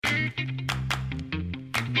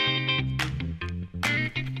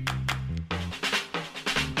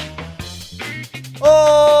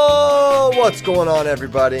What's going on,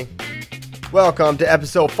 everybody? Welcome to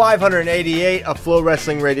episode 588 of Flow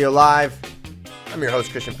Wrestling Radio Live. I'm your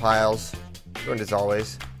host, Christian Piles, joined as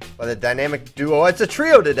always by the dynamic duo. It's a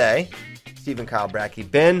trio today. Stephen Kyle Brackey,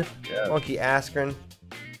 Ben Monkey Askren,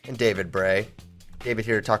 and David Bray. David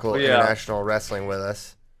here to talk a little international wrestling with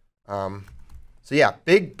us.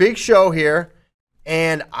 Big show here.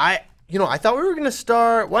 And I thought we were going to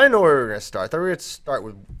start. Well, I didn't know where we were going to start. I thought we were going to start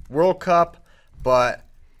with World Cup, but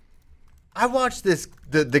I watched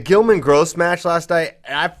the Gilman Gross match last night,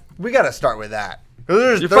 and we got to start with that.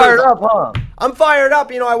 You're fired up, huh? I'm fired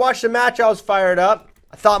up. I watched the match. I was fired up.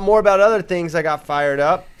 I thought more about other things. I got fired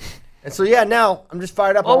up. And so, now I'm just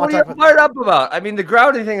fired up. Oh, what are you fired up about? I mean, the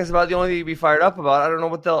grounding thing is about the only thing you'd be fired up about. I don't know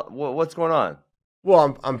what's going on.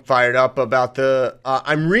 Well, I'm fired up about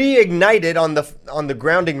I'm reignited on the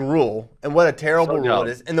grounding rule and what a terrible rule it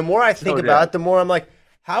is. And the more I think about it, the more I'm like,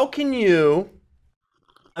 how can you?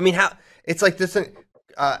 I mean, how it's like this.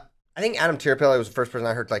 I think Adam Tirapelli was the first person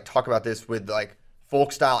I heard talk about this with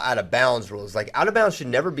folk style out of bounds rules. Out of bounds should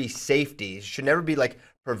never be safety. It should never be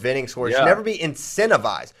preventing scores. It should never be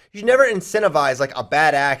incentivized. You should never incentivize a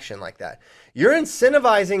bad action like that. You're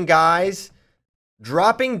incentivizing guys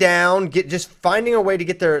dropping down, just finding a way to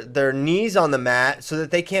get their knees on the mat so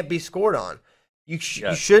that they can't be scored on. You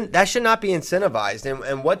shouldn't. That should not be incentivized.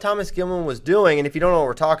 And what Thomas Gilman was doing, and if you don't know what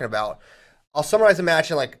we're talking about, I'll summarize the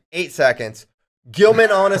match in 8 seconds.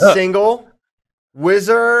 Gilman on a single,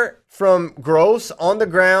 whizzer from Gross on the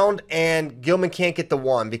ground, and Gilman can't get the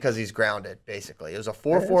one because he's grounded, basically. It was a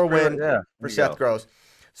 4-4 win for Seth Gross.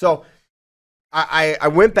 So I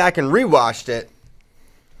went back and rewatched it.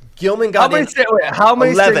 Gilman got how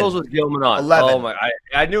many singles was Gilman on? 11. Oh my!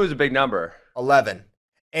 I knew it was a big number. 11,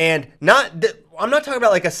 and I'm not talking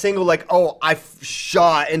about a single I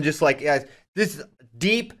shot and just this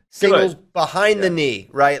deep singles behind the knee,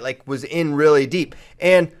 right? Was in really deep.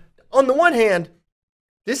 And on the one hand,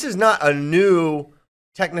 this is not a new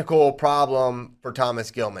technical problem for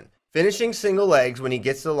Thomas Gilman. Finishing single legs when he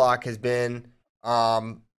gets the lock has been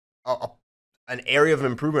an area of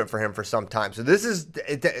improvement for him for some time. So this is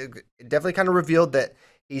it definitely kind of revealed that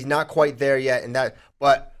he's not quite there yet.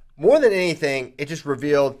 But more than anything, it just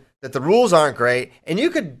revealed that the rules aren't great. And you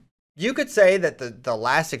could say that the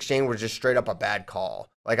last exchange was just straight up a bad call.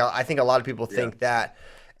 I think a lot of people think that.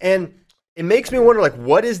 And it makes me wonder,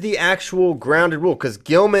 what is the actual grounded rule? Because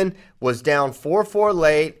Gilman was down 4-4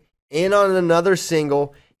 late, in on another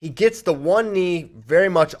single. He gets the one knee very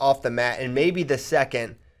much off the mat, and maybe the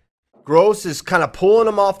second. Gross is kind of pulling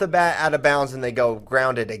him off the bat out of bounds, and they go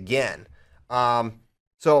grounded again.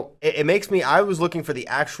 So it makes me. I was looking for the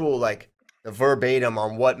actual the verbatim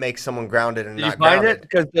on what makes someone grounded and not grounded. Did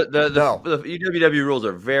you find it? Because the UWW rules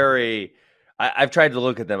are very. I've tried to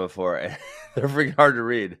look at them before, and they're freaking hard to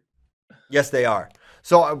read. Yes, they are.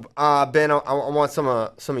 So Ben, I want some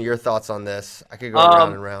of your thoughts on this. I could go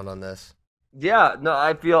round and round on this. Yeah, no,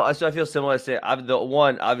 I feel similar. I say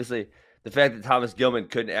obviously. The fact that Thomas Gilman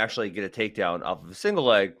couldn't actually get a takedown off of a single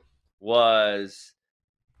leg was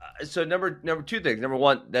so number two things. Number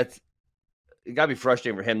one, it got to be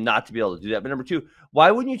frustrating for him not to be able to do that. But number two,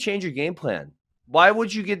 why wouldn't you change your game plan? Why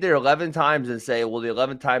would you get there 11 times and say, well, the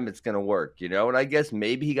 11th time it's going to work, And I guess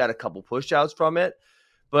maybe he got a couple push outs from it,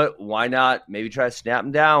 but why not maybe try to snap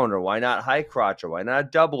him down, or why not high crotch, or why not a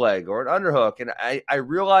double leg or an underhook? And I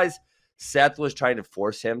realized Seth was trying to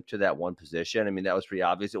force him to that one position. I mean, that was pretty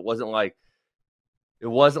obvious. It wasn't like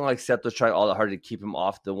Seth was trying all that hard to keep him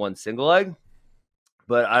off the one single leg.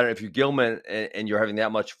 But I don't know if you're Gilman and you're having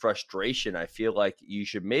that much frustration, I feel like you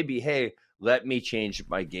should maybe, hey, let me change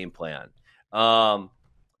my game plan.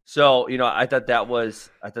 So I thought that was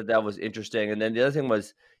interesting. And then the other thing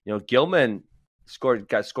was, Gilman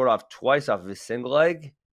got scored off twice off of his single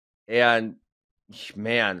leg, and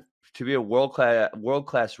man, to be a world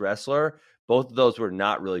class wrestler, both of those were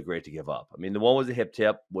not really great to give up. I mean, the one was a hip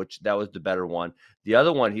tip, which that was the better one. The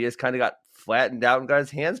other one, he just kind of got flattened out and got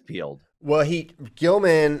his hands peeled. Well,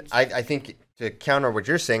 Gilman, I think to counter what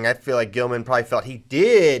you're saying, I feel like Gilman probably felt he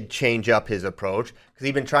did change up his approach because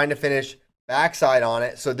he'd been trying to finish backside on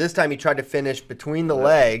it. So this time he tried to finish between the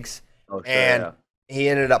legs, he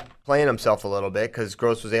ended up playing himself a little bit because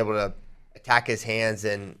Gross was able to attack his hands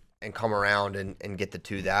and come around and get the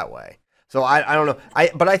two that way. So I don't know.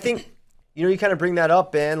 But I think, you kind of bring that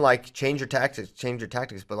up, Ben, change your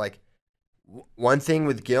tactics. But one thing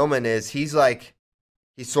with Gilman is he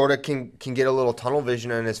sort of can get a little tunnel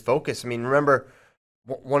vision in his focus. I mean, remember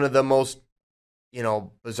one of the most,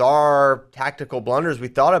 bizarre tactical blunders we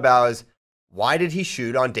thought about is why did he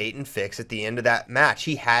shoot on Dayton Fix at the end of that match?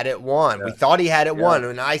 He had it won. Yeah. We thought he had it won.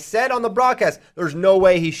 And I said on the broadcast, there's no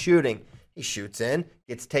way he's shooting. he shoots in,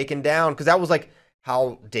 gets taken down, because that was like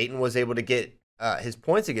how Dayton was able to get his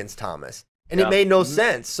points against Thomas, and it made no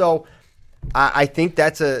sense. So I think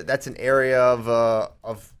that's an area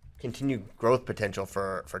of continued growth potential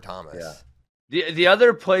for Thomas. Yeah. The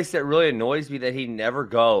other place that really annoys me that he never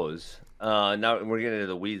goes. Now we're getting into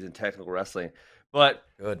the weeds in technical wrestling, but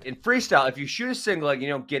in freestyle, if you shoot a single leg, you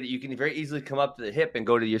don't get it. You can very easily come up to the hip and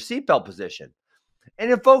go to your seatbelt position.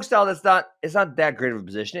 And in folk style, it's not that great of a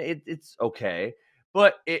position. It's okay,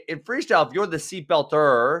 but in freestyle, if you're the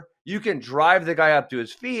seatbelter, you can drive the guy up to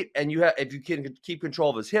his feet, and if you can keep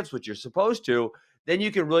control of his hips, which you're supposed to, then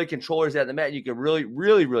you can really control where he's at the mat. And you can really,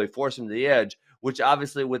 really, really force him to the edge, which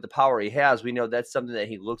obviously with the power he has, we know that's something that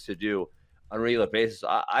he looks to do on a regular basis.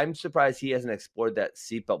 I'm surprised he hasn't explored that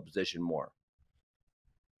seatbelt position more.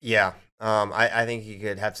 Yeah, I think he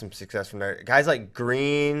could have some success from there. Guys like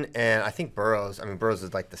Green and I think Burroughs. I mean, Burroughs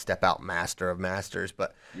is like the step out master of masters,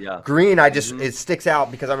 but Green, it sticks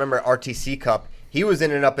out because I remember RTC Cup. He was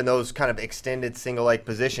ending up in those kind of extended single leg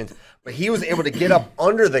positions, but he was able to get up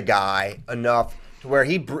under the guy enough to where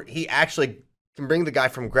he actually can bring the guy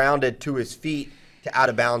from grounded to his feet to out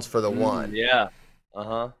of bounds for the one. Yeah.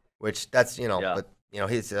 Which that's but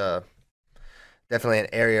he's definitely an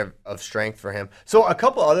area of strength for him. So a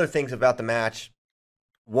couple other things about the match.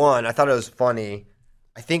 One, I thought it was funny.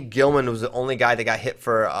 I think Gilman was the only guy that got hit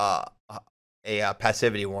for a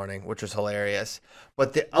passivity warning, which was hilarious.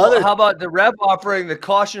 But how about the ref offering the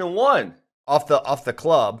caution and one off the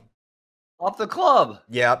club? Off the club.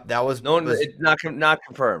 Yeah, that was it's not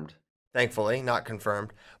confirmed. Thankfully, not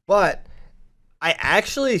confirmed. But I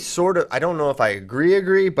actually I don't know if I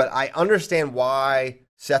agree, but I understand why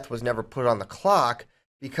Seth was never put on the clock,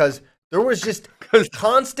 because there was just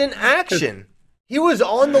constant action. He was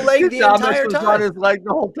on the leg the entire time. On his leg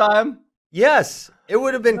the whole time. Yes, it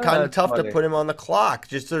would have been kind of tough to put him on the clock.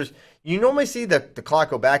 You normally see the clock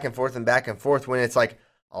go back and forth when it's like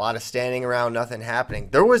a lot of standing around, nothing happening.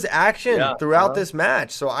 There was action throughout this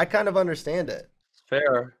match, so I kind of understand it. It's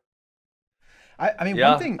fair. I mean,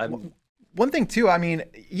 one thing too. I mean,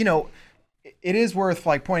 it is worth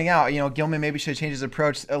like pointing out. Gilman maybe should change his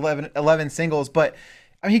approach. 11 singles, but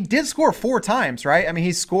I mean, he did score 4 times, right? I mean,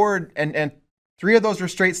 he scored and 3 of those were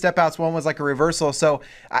straight step outs. 1 was like a reversal. So,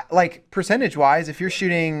 like percentage wise, if you're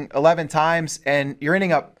shooting 11 times and you're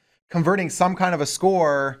ending up converting some kind of a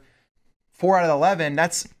score, 4 out of 11,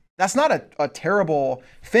 that's not a terrible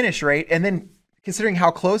finish rate. And then considering how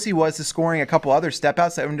close he was to scoring a couple other step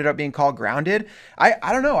outs that ended up being called grounded,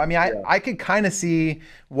 I don't know. I mean, I could kind of see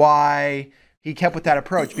why he kept with that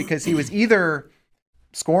approach, because he was either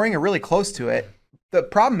scoring or really close to it. The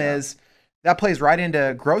problem is that plays right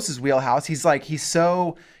into Gross's wheelhouse. He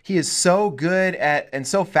is so good at and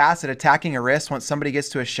so fast at attacking a wrist once somebody gets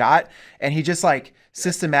to a shot, and he just like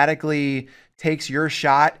systematically takes your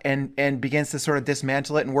shot and begins to sort of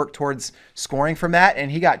dismantle it and work towards scoring from that.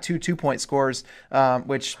 And he got 2 2-point scores,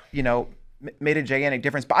 which made a gigantic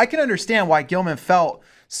difference. But I can understand why Gilman felt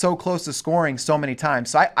so close to scoring so many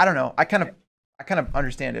times. So I don't know. I kind of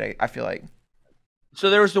understand it. I feel like. So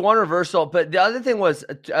there was the one reversal, but the other thing was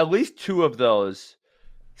at least 2 of those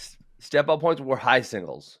step-up points were high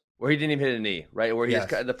singles, where he didn't even hit a knee, right? Where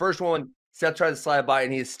the first one, Seth tried to slide by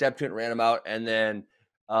and he stepped to it and ran him out. And then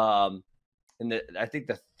I think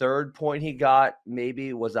the third point he got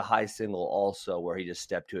maybe was a high single also, where he just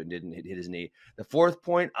stepped to it and didn't hit his knee. The fourth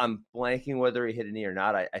point, I'm blanking whether he hit a knee or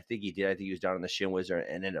not. I think he did. I think he was down on the shin wizard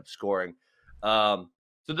and ended up scoring.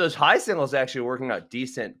 So those high singles actually working out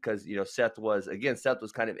decent, because Seth was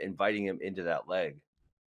kind of inviting him into that leg.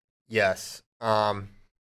 Yes. Yeah,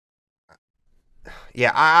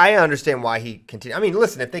 I understand why he continued. I mean,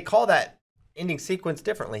 listen, if they call that ending sequence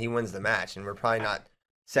differently, he wins the match, and we're probably not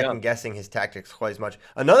second guessing his tactics quite as much.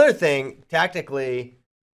 Another thing tactically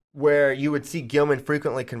where you would see Gilman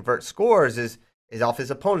frequently convert scores is off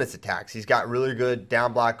his opponent's attacks. He's got really good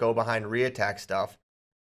down block, go behind re-attack stuff.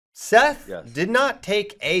 Seth did not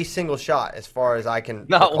take a single shot as far as I can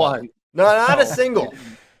Not recall. one. Not a single.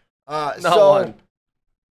 Not one.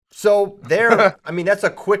 So there, I mean, that's a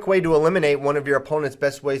quick way to eliminate one of your opponent's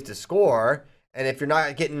best ways to score. And if you're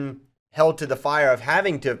not getting held to the fire of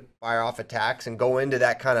having to fire off attacks and go into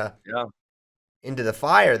that kind of into the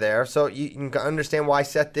fire there, so you can understand why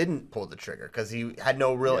Seth didn't pull the trigger, because he had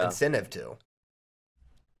no real incentive to.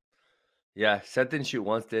 Yeah, Seth didn't shoot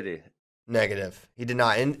once, did he? Negative. He did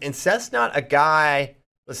not. And Seth's not a guy.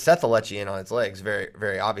 Well, Seth will let you in on his legs, very,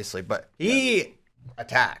 very obviously, but he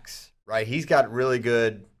attacks, right? He's got really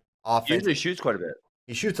good offense. He usually shoots quite a bit.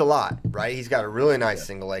 He shoots a lot, right? He's got a really nice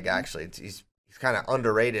single leg, actually. He's kind of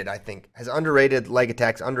underrated, I think. Has underrated leg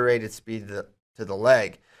attacks, underrated speed to the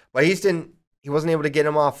leg. but he wasn't able to get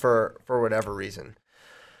him off for whatever reason.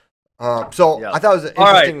 I thought it was an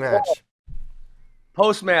interesting match.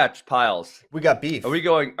 Post-match piles. We got beef. Are we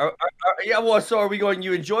going? So are we going?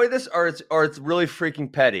 You enjoy this, or it's really freaking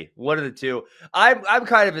petty? One of the two. I'm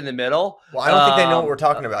kind of in the middle. Well, I don't think they know what we're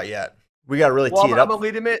talking about yet. We got to really tee it up. I'm gonna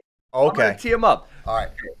lead them in. Okay. I'm gonna tee them up. All right.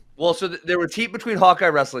 Well, so there was heat between Hawkeye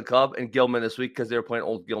Wrestling Club and Gilman this week because they were playing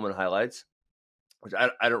old Gilman highlights, which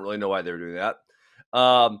I don't really know why they were doing that.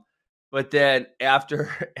 But then after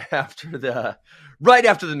the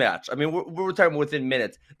match, I mean, we were talking within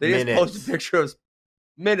minutes. They just posted a picture of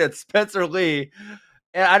Spencer Lee,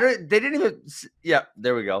 and they didn't even. Yeah,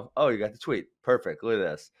 there we go. Oh, you got the tweet. Perfect. Look at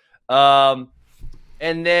this.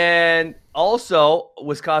 And then also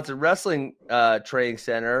Wisconsin Wrestling Training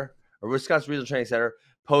Center or Wisconsin Regional Training Center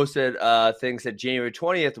posted things that January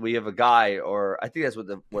 20th we have a guy, or I think that's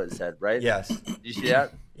what it said, right? Yes. Did you see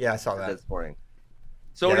that? Yeah, I saw that this morning.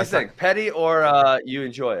 So what do you think? Petty or you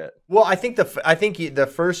enjoy it? Well, I think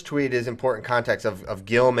the first tweet is important context of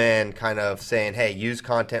Gilman kind of saying, "Hey, use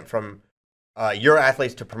content from your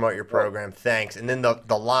athletes to promote your program. Thanks." And then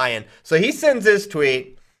the Lion. So he sends this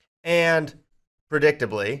tweet, and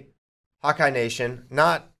predictably, Hawkeye Nation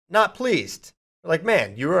not pleased. Like,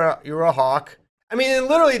 man, you were a Hawk. I mean, and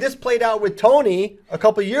literally this played out with Tony a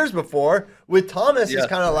couple years before. With Thomas, is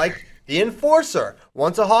kind of like the enforcer.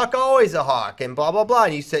 Once a Hawk, always a Hawk, and blah blah blah.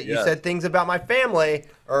 And you said things about my family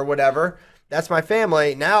or whatever. That's my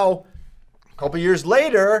family. Now, a couple years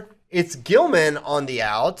later, it's Gilman on the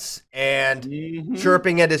outs and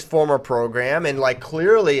chirping at his former program, and like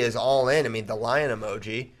clearly is all in. I mean, the lion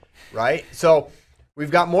emoji, right? So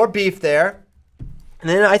we've got more beef there. And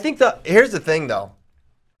then I think here's the thing though.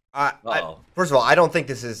 First of all, I don't think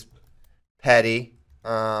this is petty.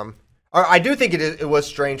 Or I do think it was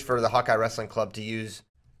strange for the Hawkeye Wrestling Club to use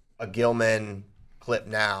a Gilman clip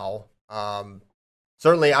now.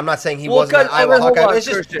 Certainly, I'm not saying he wasn't an Iowa Hawkeye.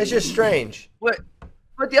 It's just strange. But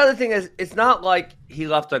the other thing is, it's not like he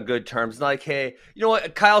left on good terms. It's not like, hey, you know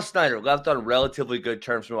what? Kyle Snyder left on relatively good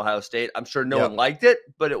terms from Ohio State. I'm sure no one liked it,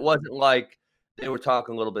 but it wasn't like they were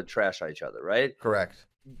talking a little bit trash on each other, right? Correct.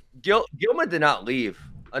 Gilman did not leave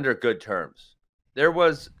under good terms. There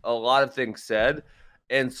was a lot of things said.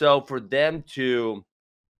 And so for them to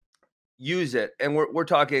use it, and we're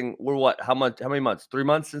talking, how many months? 3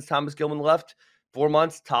 months since Thomas Gilman left? 4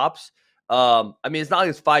 months tops. I mean, it's not like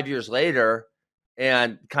it's 5 years later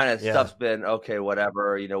and kind of stuff's been okay,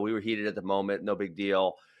 whatever. You know, we were heated at the moment, no big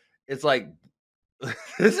deal. It's like,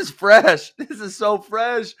 this is fresh. This is so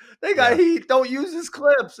fresh. They got heat. Don't use his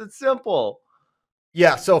clips. It's simple.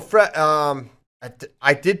 Yeah. So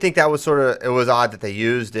I did think that was it was odd that they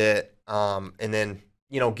used it. And then,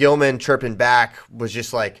 Gilman chirping back was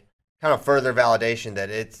just like kind of further validation that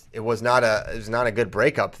it was not a good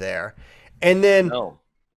breakup there. And then,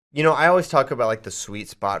 I always talk about like the sweet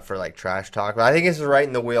spot for like trash talk, but I think this is right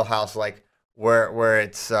in the wheelhouse, like where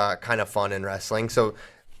it's kind of fun in wrestling. So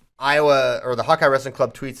Iowa or the Hawkeye Wrestling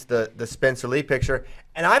Club tweets the Spencer Lee picture,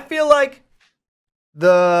 and I feel like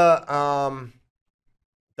the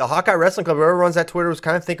Hawkeye Wrestling Club, whoever runs that Twitter, was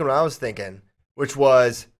kind of thinking what I was thinking, which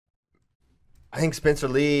was, I think Spencer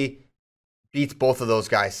Lee beats both of those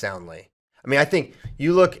guys soundly. I mean, I think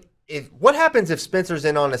you look, what happens if Spencer's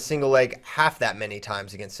in on a single leg half that many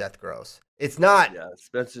times against Seth Gross? It's not,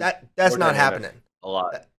 that's not happening. A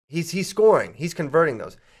lot. He's scoring. He's converting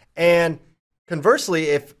those. And conversely,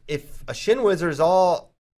 if a Shin Wizards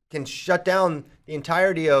all can shut down the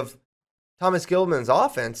entirety of Thomas Gilman's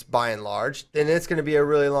offense by and large, then it's going to be a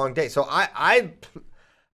really long day. So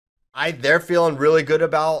they're feeling really good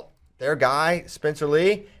about their guy, Spencer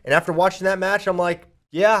Lee. And after watching that match, I'm like,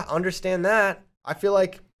 yeah, understand that. I feel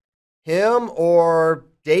like him or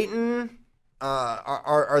Dayton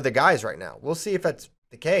are the guys right now. We'll see if that's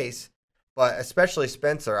the case, but especially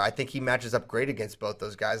Spencer, I think he matches up great against both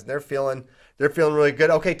those guys. And they're feeling really good.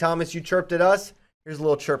 Okay, Thomas, you chirped at us. Here's a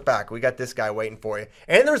little chirp back. We got this guy waiting for you.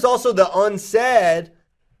 And there's also the unsaid.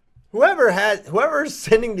 Whoever's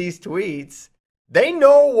sending these tweets, they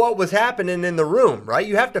know what was happening in the room, right?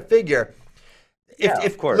 You have to figure.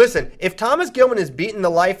 Of course. Listen, if Thomas Gilman is beating the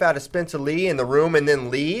life out of Spencer Lee in the room and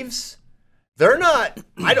then leaves, they're not.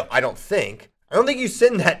 I don't think you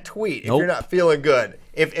send that tweet if you're not feeling good.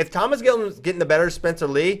 If Thomas Gilman's getting the better of Spencer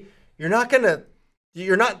Lee, you don't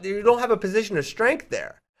have a position of strength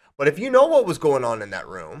there. But if you know what was going on in that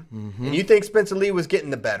room, and you think Spencer Lee was getting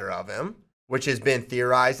the better of him, which has been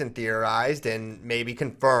theorized and maybe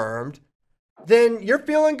confirmed, then you're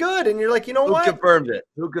feeling good. And you're like, you know what? Who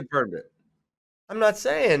confirmed it? I'm not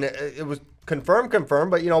saying it was confirmed,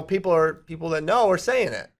 but, people that know are saying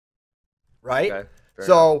it. Right? Okay.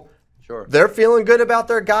 So they're feeling good about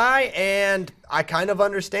their guy, and I kind of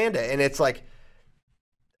understand it. And it's like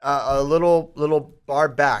a little bar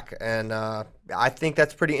back, and I think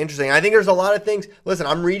that's pretty interesting. I think there's a lot of things. Listen,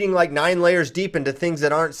 I'm reading like 9 layers deep into things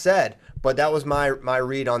that aren't said, but that was my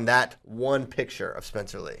read on that one picture of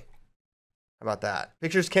Spencer Lee. How about that?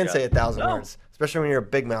 Pictures can say 1,000 words, especially when you're a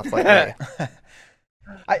big mouth like me.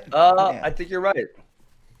 I think you're right.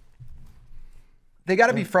 They got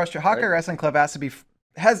to be frustrated. Hawkeye Wrestling Club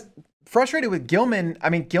has frustrated with Gilman. I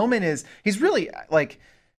mean, Gilman he's really like,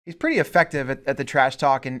 he's pretty effective at the trash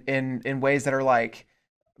talk in ways that are like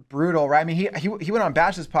brutal, right? I mean, he went on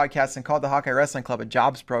Bash's podcast and called the Hawkeye Wrestling Club a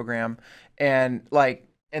jobs program, and like,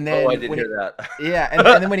 and then I didn't hear that. Yeah, and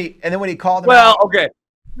then when he called him out, okay,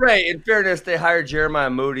 right. In fairness, they hired Jeremiah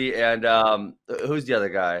Moody and who's the other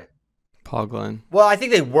guy? Paul Glenn. Well, I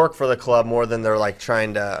think they work for the club more than they're like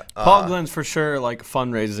trying to. Paul Glenn's for sure like a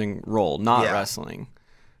fundraising role, not wrestling.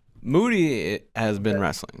 Moody has been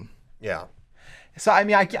wrestling. Yeah. So I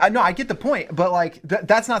mean, I get the point, but like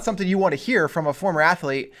that's not something you want to hear from a former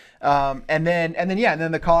athlete. And then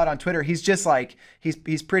the call out on Twitter, he's just like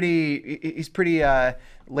he's pretty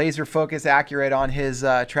laser focused, accurate on his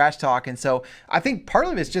trash talk. And so I think part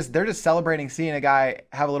of it is just they're just celebrating seeing a guy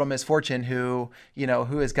have a little misfortune who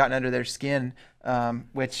has gotten under their skin,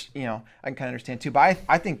 which I can kind of understand too. But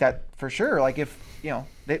I think that for sure, like if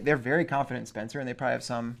they're very confident in Spencer, and they probably have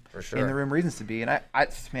some in the room reasons to be. And I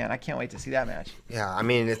can't wait to see that match. Yeah, I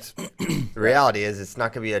mean, it's the reality is it's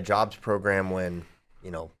not going to be a jobs program when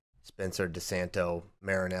Spencer, DeSanto,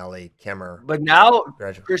 Marinelli, Kemmer. But now,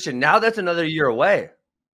 Christian, now that's another year away.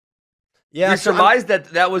 Yeah, we surmised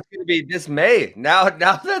that was going to be this May. Now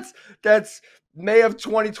that's May of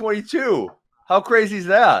 2022. How crazy is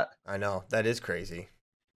that? I know that is crazy,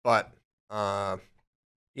 but the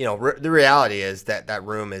reality is that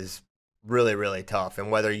room is really, really tough.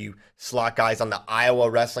 And whether you slot guys on the Iowa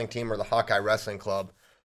wrestling team or the Hawkeye Wrestling Club,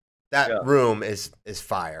 that room is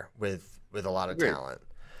fire with a lot of talent.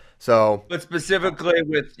 So, but specifically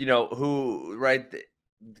with who, right?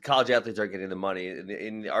 The college athletes are getting the money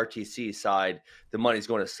in the RTC side. The money's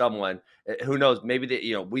going to someone. Who knows?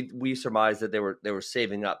 Maybe we surmised that they were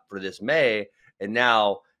saving up for this May, and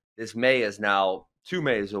now this May is now 2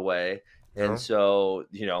 Mays away, and so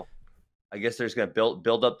I guess they're just going to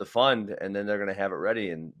build up the fund, and then they're going to have it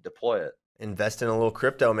ready and deploy it. Invest in a little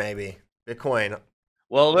crypto, maybe Bitcoin.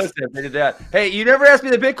 Well, listen, they did that. Hey, you never asked me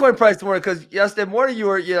the Bitcoin price tomorrow because yesterday morning you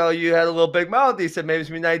had a little big mouth. You said maybe it's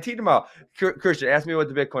going to be 19 tomorrow. Christian, ask me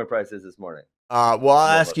what the Bitcoin price is this morning. Well,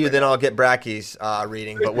 I'll ask you, then I'll get Bracky's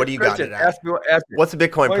reading. But what do you got it at? Ask me. What's the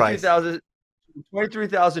Bitcoin price?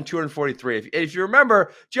 23,243. If you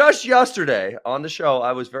remember, just yesterday on the show,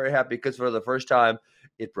 I was very happy because for the first time,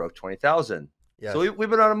 it broke 20,000. Yes. So we've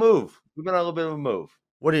been on a move. We've been on a little bit of a move.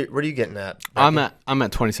 What are you getting at? I'm at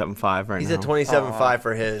 27.5 right now. He's at 27.5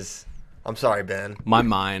 for his. I'm sorry, Ben. My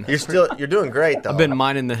mine. You're doing great though. I've been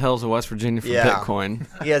mining the hills of West Virginia for Bitcoin.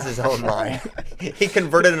 He has his own mine. He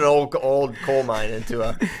converted an old coal mine into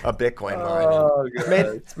a Bitcoin mine. Oh,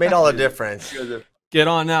 it's made all the difference. Get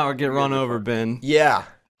on now or get run over, Ben. Yeah,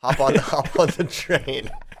 hop on the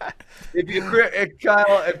train.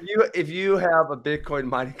 Kyle, if you have a Bitcoin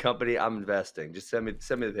mining company, I'm investing. Just send me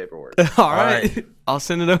the paperwork. All right. I'll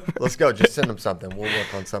send it over. Let's go. Just send them something. We'll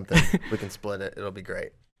work on something. We can split it. It'll be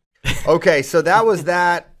great. Okay, so that was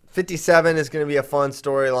that. 57 is going to be a fun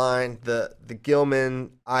storyline. The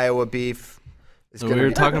Gilman Iowa beef. We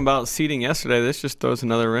were talking about seeding yesterday. This just throws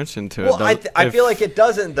another wrench into it. Well, I feel like it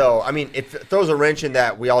doesn't though. I mean, it throws a wrench in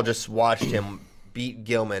that we all just watched him beat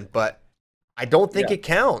Gilman, but I don't think it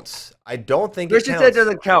counts. I don't think Christian it counts. said it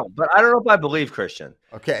doesn't count, but I don't know if I believe Christian.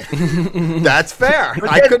 Okay, that's fair.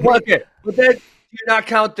 But then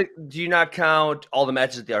do you not count all the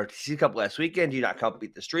matches at the RTC Cup last weekend? Do you not count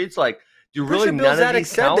Beat the Streets? Like, do really none of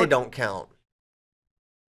these count? They don't count.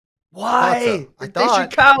 Why? They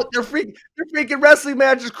should count. They're freaking wrestling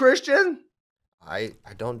matches, Christian. I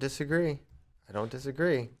don't disagree.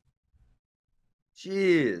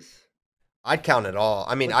 Jeez. I'd count it all.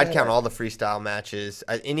 I mean, I'd count all the freestyle matches.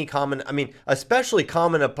 Any common, I mean, especially not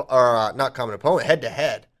common opponent, head to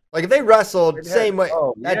head. Like if they wrestled same way,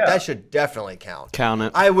 that should definitely count. Count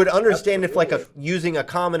it. I would understand if like using a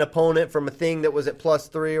common opponent from a thing that was at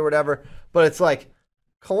 +3 or whatever, but it's like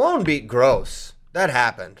Cologne beat Gross. That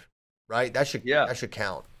happened, right? That should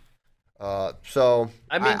count. So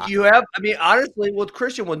I mean, honestly, with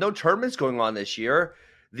Christian, with no tournaments going on this year,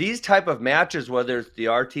 these type of matches, whether it's the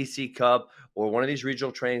RTC Cup or one of these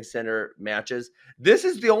regional training center matches, this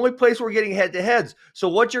is the only place we're getting head-to-heads. So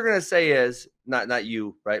what you're going to say is, not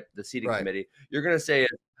you, right, the seating committee, you're going to say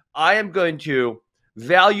is, I am going to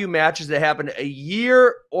value matches that happened a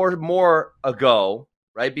year or more ago,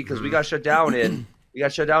 right? Because we got shut down in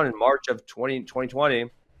March of 2020.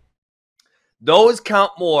 Those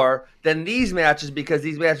count more than these matches because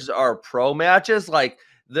these matches are pro matches. Like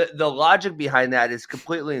the logic behind that is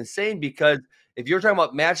completely insane because if you're talking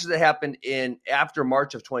about matches that happened in after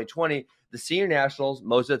March of 2020, the senior nationals,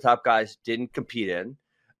 most of the top guys didn't compete in.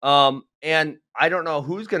 And I don't know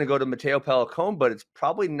who's going to go to Matteo Pellicone, but it's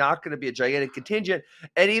probably not going to be a gigantic contingent.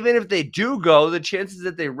 And even if they do go, the chances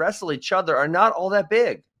that they wrestle each other are not all that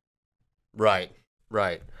big. Right.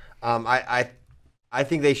 I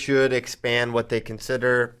think they should expand what they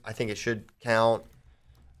consider. I think it should count.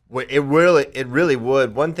 It really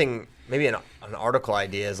would. One thing, maybe an article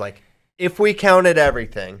idea is like, if we counted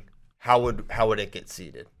everything, how would it get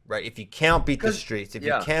seeded? Right? If you count Beat the Streets, if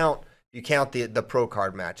you count the pro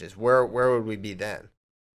card matches, where would we be then?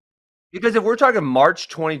 Because if we're talking March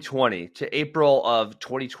 2020 to April of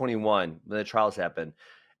 2021 when the trials happened,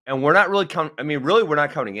 and we're not really counting. I mean, really, we're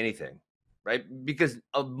not counting anything. Right, because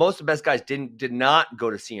most of the best guys did not go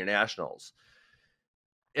to senior nationals.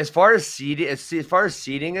 As far as seeding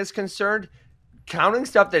is concerned, counting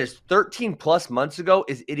stuff that is 13 plus months ago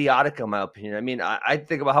is idiotic in my opinion. I mean, I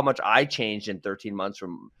think about how much I changed in 13 months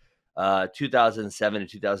from 2007 to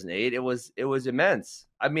 2008. It was immense.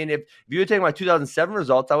 I mean, if you had taken my 2007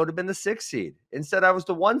 results, I would have been the 6th seed. Instead, I was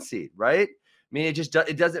the 1 seed. Right? I mean,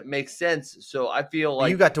 it doesn't make sense. So I feel like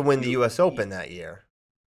you got to win the U.S. Open that year.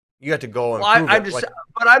 You got to go and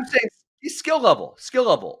but I'm saying skill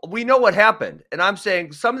level. We know what happened, and I'm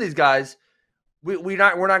saying some of these guys, we're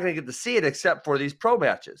not going to get to see it except for these pro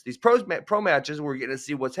matches. These pro matches, we're getting to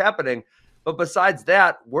see what's happening, but besides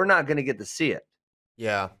that, we're not going to get to see it.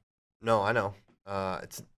 Yeah, no, I know.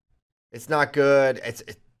 It's not good.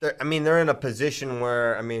 They're in a position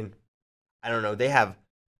where I don't know. They have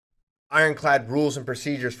ironclad rules and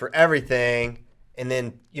procedures for everything. And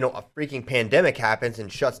then, a freaking pandemic happens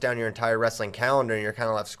and shuts down your entire wrestling calendar and you're kind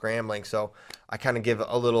of left scrambling. So I kind of give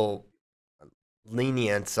a little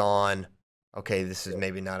lenience on, okay, this is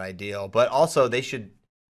maybe not ideal. But also they should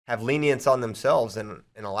have lenience on themselves and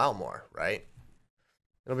allow more, right?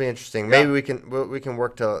 It'll be interesting. Yeah. Maybe we can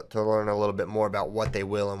work to learn a little bit more about what they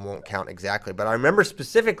will and won't count exactly. But I remember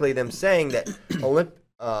specifically them saying that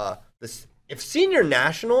if senior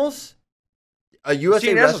nationals, a USA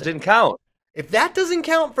senior nationals didn't count. If that doesn't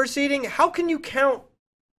count for seeding, how can you count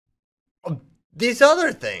these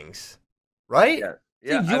other things, right?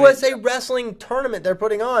 Yeah. The USA Wrestling tournament they're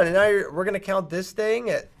putting on, and now we're going to count this thing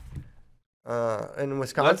at in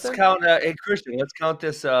Wisconsin? Let's count, hey, Christian, let's count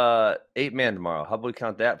this 8-man tomorrow. How about we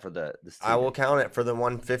count that for the I will count it for the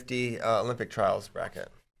 150 Olympic trials bracket.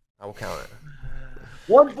 I will count it.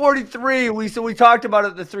 143. We talked about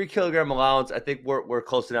it. The 3 kilogram allowance. I think we're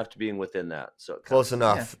close enough to being within that. So close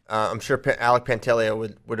enough. Yeah. I'm sure Alec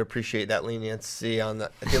Pantaleo would appreciate that leniency on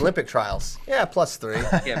the Olympic trials. Yeah,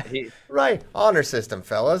 +3. Yeah, right. Honor system,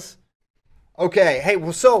 fellas. Okay. Hey,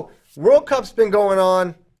 well, so World Cup's been going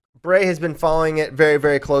on. Bray has been following it very,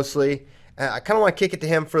 very closely. I kind of want to kick it to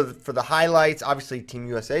him for the highlights. Obviously, Team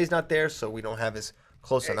USA is not there, so we don't have as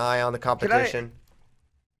close an eye on the competition.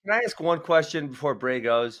 Can I ask one question before Bray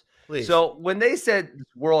goes? Please. So when they said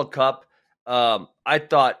World Cup, I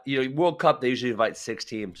thought, World Cup, they usually invite 6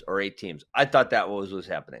 teams or 8 teams. I thought that was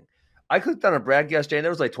happening. I clicked on a bracket yesterday, and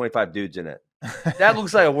there was like 25 dudes in it. That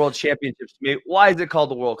looks like a World Championships to me. Why is it called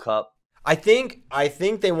the World Cup? I think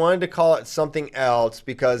they wanted to call it something else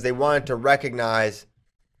because they wanted to recognize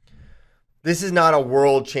this is not a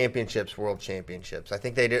World Championships. I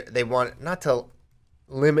think they want not to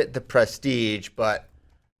limit the prestige, but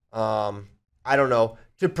I don't know,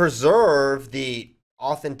 to preserve the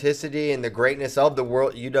authenticity and the greatness of the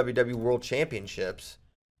UWW World Championships.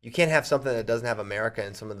 You can't have something that doesn't have America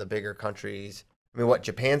and some of the bigger countries. I mean, what,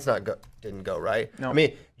 Japan's didn't go, right? No. I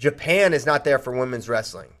mean, Japan is not there for women's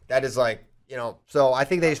wrestling. That is like, so I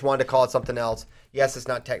think they just wanted to call it something else. Yes, it's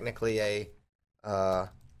not technically a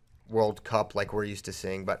World Cup like we're used to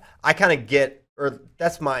seeing, but I kind of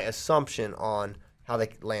that's my assumption on how they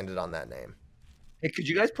landed on that name. Hey, could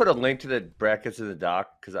you guys put a link to the brackets in the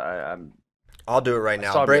doc? Because I'll do it right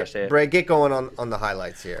now. Bray, get going on the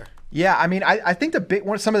highlights here. Yeah, I mean, I think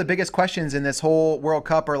some of the biggest questions in this whole World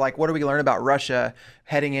Cup are like, what do we learn about Russia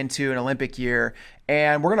heading into an Olympic year?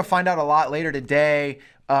 And we're going to find out a lot later today.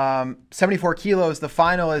 74 kilos, the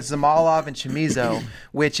final is Zamalov and Chamizo,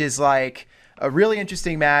 which is like a really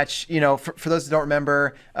interesting match. For those who don't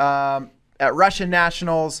remember, at Russian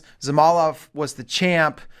Nationals, Zamalov was the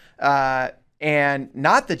champ. And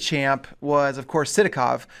not the champ was, of course,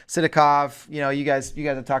 Sidakov. Sidakov, you guys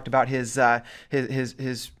have talked about his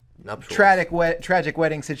tragic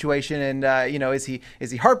wedding situation, and is he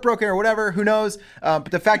heartbroken or whatever? Who knows?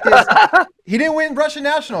 But the fact is, he didn't win Russian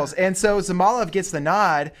nationals, and so Zhumalev gets the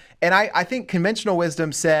nod. And I think conventional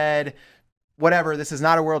wisdom said, whatever, this is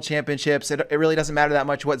not a world championships. It really doesn't matter that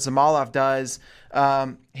much what Zhumalev does.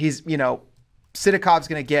 He's Sidikov's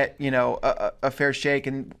going to get a fair shake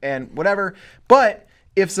and whatever. But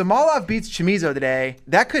if Zhumalev beats Chamizo today,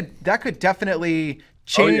 that could definitely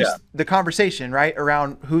change the conversation, right,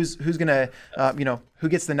 around who's going to who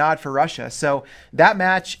gets the nod for Russia. So that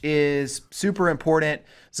match is super important.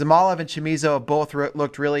 Zhumalev and Chamizo both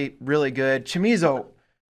looked really, really good.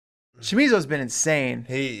 Chamizo's been insane.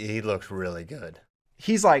 He looks really good.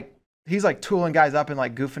 He's like tooling guys up and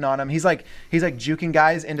like goofing on them. He's like juking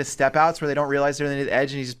guys into step outs where they don't realize they're in the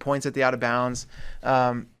edge, and he just points at the out of bounds.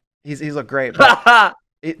 He's looked great. But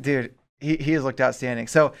he has looked outstanding.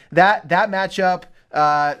 So that matchup,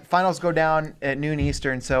 finals go down at noon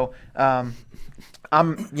Eastern. So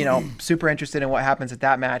I'm super interested in what happens at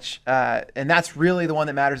that match, and that's really the one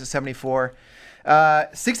that matters at 74.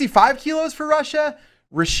 65 kilos for Russia.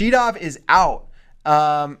 Rashidov is out.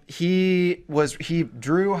 He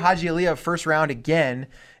drew Haji Aliyev first round again,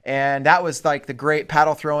 and that was like the great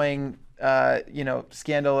paddle throwing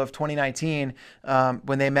scandal of 2019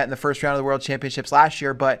 when they met in the first round of the World Championships last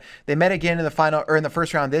year. But they met again in the final or in the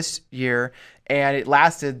first round this year, and it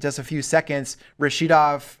lasted just a few seconds.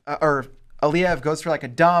 Aliyev goes for like a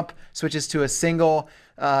dump, switches to a single,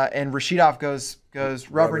 and Rashidov goes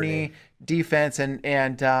rubber knee defense,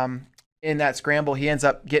 and in that scramble, he ends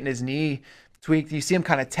up getting his knee tweaked. You see him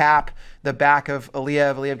kind of tap the back of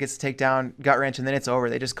Aliyev. Aliyev gets the takedown, gut wrench, and then it's over.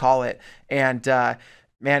 They just call it. And,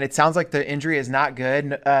 man, it sounds like the injury is not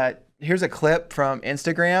good. Here's a clip from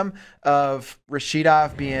Instagram of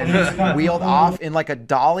Rashidov being wheeled off in like a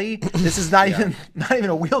dolly. This is not even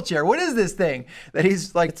a wheelchair. What is this thing that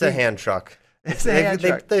he's like? It's a hand truck.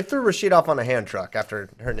 They threw Rashidov on a hand truck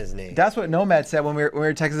after hurting his knee. That's what Nomad said when we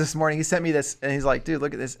were texting this morning. He sent me this, and he's like, "Dude,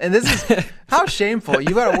 look at this." And this is how shameful.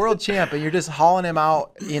 You got a world champ, and you're just hauling him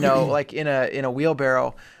out, like in a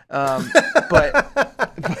wheelbarrow. But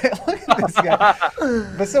look at this guy.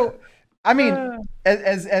 But so, I mean,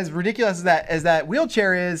 as ridiculous as that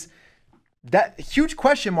wheelchair is, that huge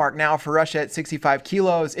question mark now for Russia at 65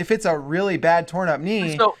 kilos. If it's a really bad torn up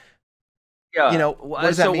knee. Yeah. What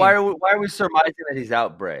does that mean? Why are we surmising that he's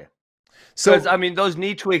out, Bray? Because I mean, those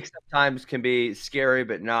knee tweaks sometimes can be scary,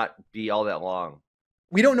 but not be all that long.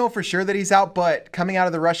 We don't know for sure that he's out, but coming out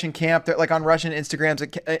of the Russian camp, they're like on Russian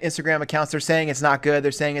Instagram accounts, they're saying it's not good.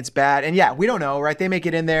 They're saying it's bad, and yeah, we don't know, right? They may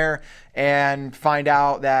get in there and find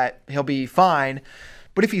out that he'll be fine,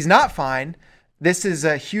 but if he's not fine, this is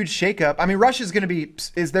a huge shakeup. I mean, Russia's going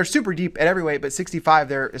to they're super deep at every weight, but 65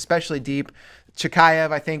 they're especially deep.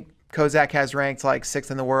 Chikayev, I think. Kozak has ranked like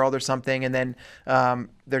 6th in the world or something. And then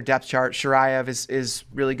their depth chart, Sharayev is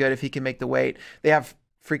really good if he can make the weight. They have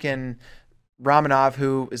freaking Romanov,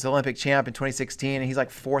 who is the Olympic champ in 2016, and he's like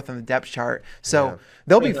 4th on the depth chart. So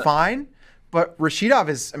they'll be fine. But Rashidov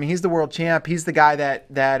he's the world champ. He's the guy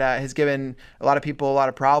that has given a lot of people a lot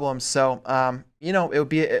of problems. So, it would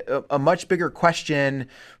be a much bigger question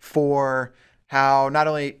for how not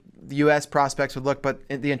only the U.S. prospects would look, but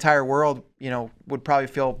the entire world, would probably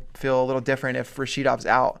feel a little different if Rashidov's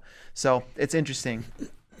out. So it's interesting.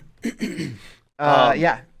 Barely,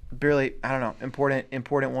 I don't know,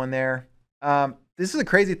 important one there. This is a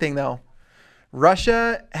crazy thing though.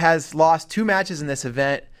 Russia has lost 2 matches in this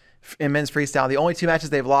event in men's freestyle. The only 2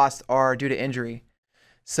 matches they've lost are due to injury.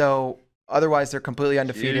 So otherwise they're completely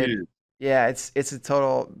undefeated. Jeez. Yeah, it's a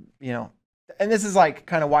total, and this is like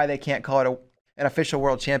kind of why they can't call it an official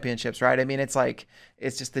world championships, right? I mean,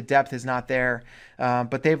 it's just the depth is not there,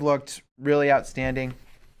 but they've looked really outstanding.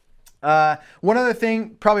 One other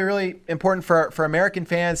thing, probably really important for American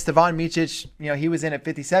fans, Stevan Micic, he was in at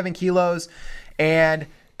 57 kilos, and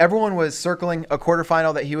everyone was circling a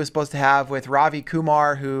quarterfinal that he was supposed to have with Ravi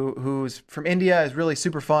Kumar, who's from India, is really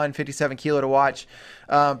super fun, 57 kilo to watch.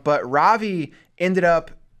 But Ravi ended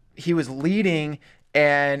up, he was leading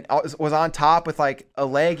and was on top with like a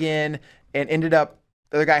leg in, and ended up,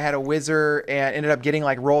 the other guy had a whizzer and ended up getting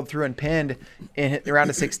like rolled through and pinned in around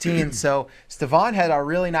the 16. So Stevan had a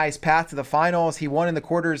really nice path to the finals. He won in the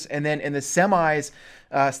quarters, and then in the semis,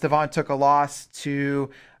 Stevan took a loss to,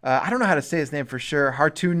 I don't know how to say his name for sure,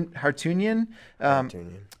 Hartunian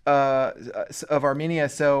of Armenia.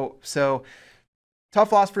 So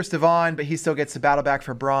tough loss for Stevan, but he still gets the battle back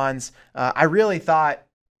for bronze. I really thought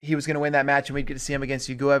he was going to win that match and we'd get to see him against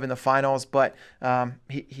Uguev in the finals, but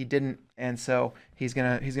he didn't, and so he's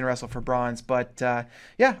gonna wrestle for bronze. But I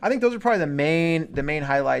think those are probably the main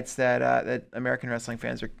highlights that American wrestling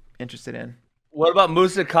fans are interested in. What about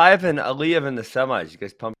Musakayev and Aliyev in the semis? You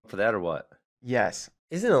guys pumped for that or what? Yes.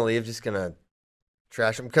 Isn't Aliyev just gonna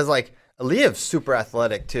trash him? Because like Aliyev's super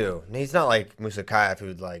athletic too. And he's not like Musakayev,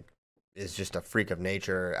 who like is just a freak of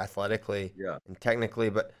nature athletically and technically,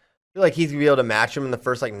 but I feel like he's gonna be able to match him in the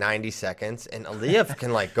first like 90 seconds. And Aliyev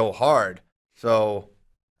can like go hard. So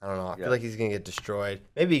I don't know. I feel like he's gonna get destroyed.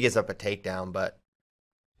 Maybe he gets up a takedown, but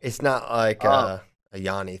it's not like a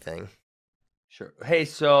Yanni thing. Sure. Hey,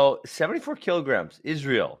 so 74 kilograms,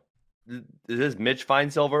 Israel. Is this Mitch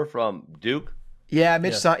Feinsilver from Duke? Yeah,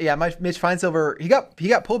 Mitch Feinsilver. He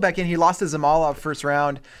got pulled back in. He lost to Zamalov first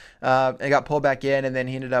round, and got pulled back in, and then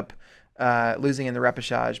he ended up losing in the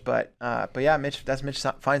repechage. But yeah, that's Mitch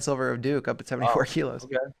Feinsilver of Duke up at 74 kilos.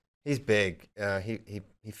 Okay. He's big.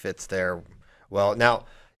 He fits there well. Now,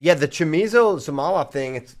 yeah, the Chamizo Zamalov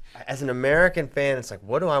thing. It's as an American fan, it's like,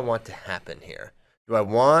 what do I want to happen here? Do I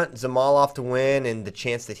want Zamalov to win and the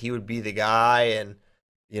chance that he would be the guy and,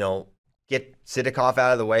 you know, get Sidikov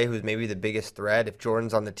out of the way, who's maybe the biggest threat? If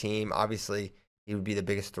Jordan's on the team, obviously he would be the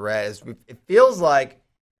biggest threat. It feels like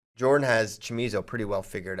Jordan has Chamizo pretty well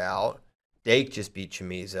figured out. Dake just beat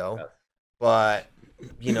Chamizo. But,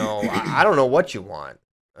 you know, I don't know what you want.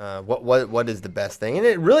 What is the best thing?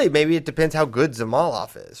 And maybe it depends how good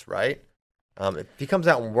Zamalov is, right? If he comes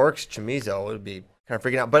out and works Chamizo, it would be kind of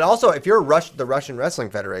freaking out. But also, if you're the Russian Wrestling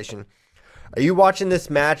Federation, are you watching this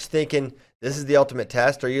match thinking this is the ultimate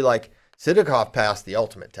test? Or are you like, Sidikov passed the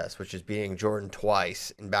ultimate test, which is beating Jordan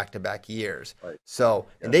twice in back-to-back years. Right. So,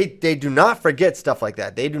 and they do not forget stuff like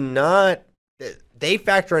that. They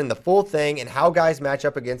factor in the full thing and how guys match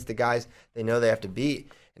up against the guys they know they have to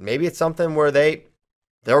beat. And maybe it's something where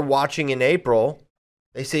they're watching in April.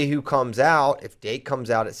 They see who comes out. If Dake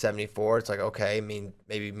comes out at 74, it's like, okay,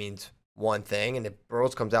 maybe it means one thing. And if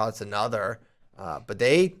Burroughs comes out, it's another. But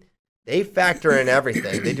they factor in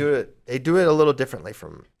everything. They do it a little differently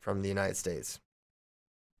from the United States.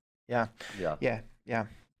 Yeah.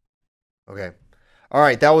 Okay. All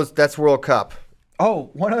right, that's World Cup.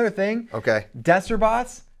 Oh, one other thing. Okay.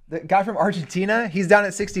 Desterbots, the guy from Argentina, he's down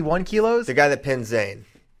at 61 kilos. The guy that pinned Zane.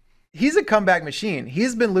 He's a comeback machine.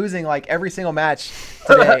 He's been losing like every single match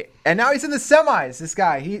today, and now he's in the semis. This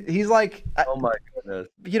guy, he's like, oh my goodness.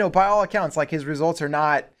 You know, by all accounts, like his results are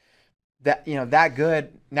not that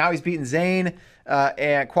good. Now he's beaten Zane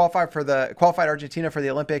and qualified Argentina for the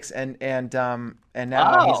Olympics, and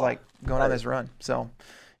now he's like going on this run. So,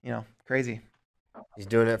 you know, crazy. He's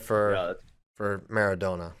doing it for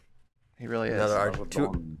Maradona. He really is.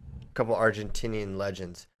 Couple Argentinian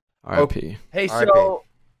legends. R.I.P. Hey, so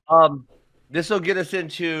this will get us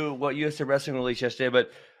into what USA Wrestling released yesterday,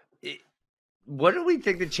 but what do we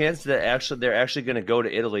think the chances that they're actually going to go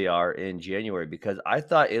to Italy are in January? Because I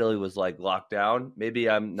thought Italy was like locked down. Maybe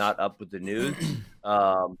I'm not up with the news,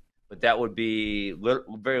 but that would be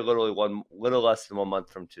very literally little less than 1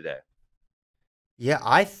 month from today. Yeah,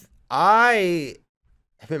 I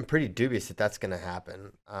have been pretty dubious that that's going to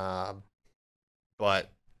happen,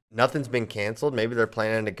 but nothing's been canceled. Maybe they're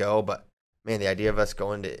planning to go, but man, the idea of us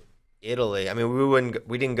going to Italy. I mean,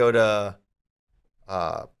 we didn't go to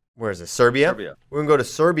where is it? Serbia. We're gonna go to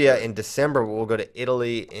Serbia in December, but we'll go to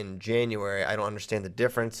Italy in January. I don't understand the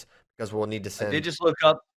difference because we'll need to send. They just look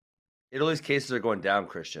up. Italy's cases are going down,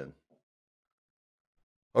 Christian.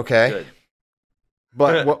 Okay. Good.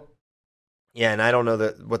 But what? Yeah, and I don't know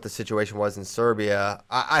what the situation was in Serbia.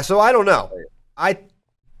 So I don't know.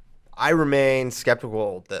 I remain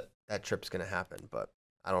skeptical that trip's gonna happen, but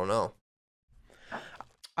I don't know.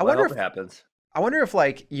 I wonder if it happens. I wonder if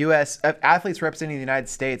like U.S. athletes representing the United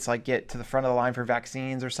States like get to the front of the line for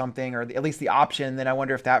vaccines or something, or at least the option. Then I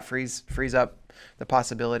wonder if that frees up the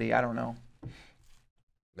possibility. I don't know.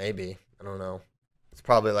 Maybe. I don't know. It's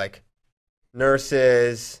probably like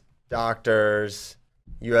nurses, doctors,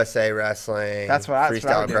 USA Wrestling.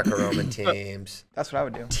 Freestyle Greco-Roman teams. That's what I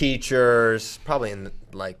would do. Teachers, probably in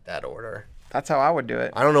like that order. That's how I would do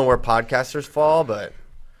it. I don't know where podcasters fall, but.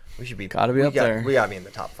 We should be gotta be up there. We gotta be in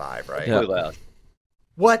the top 5, right? Yeah.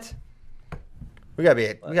 What? We gotta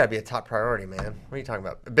be a top priority, man. What are you talking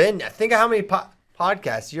about, Ben? Think of how many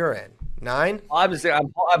podcasts you're in. 9?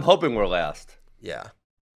 I'm hoping we're last. Yeah.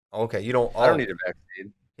 Okay. You don't. I don't need a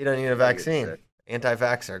vaccine. You don't need a vaccine.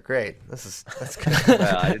 Anti-vaxxer. Great. That's good.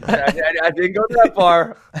 I didn't go that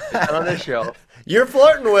far. Not on this show. You're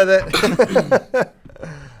flirting with it.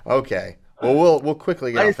 Okay. Well, we'll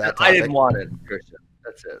quickly get off that topic. I didn't want it, Christian.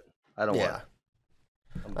 That's it. I don't want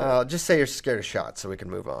it. Just say you're scared of shots so we can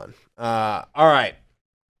move on. All right.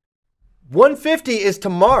 150 is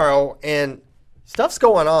tomorrow, and stuff's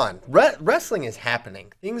going on. Wrestling is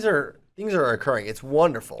happening. Things are Things are occurring. It's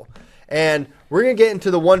wonderful. And we're going to get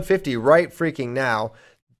into the 150 right freaking now.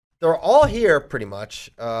 They're all here pretty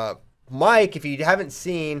much. Mike, if you haven't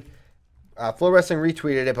seen, Flow Wrestling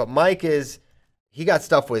retweeted it, but Mike he got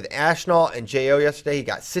stuff with Ashnault and Jo yesterday. He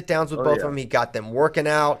got sit-downs with both of them. He got them working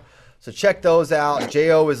out. So check those out.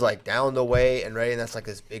 Jo is like down the way and ready, and that's like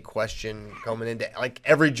this big question coming into like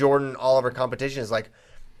every Jordan Oliver competition is like,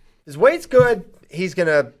 his weight's good. He's going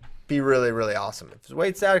to be really, really awesome. If his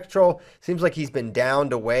weight's out of control, seems like he's been down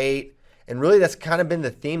to weight. And really, that's kind of been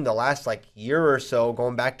the theme the last like year or so,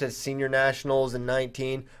 going back to senior nationals in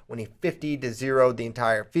 19 when he 50-0'd the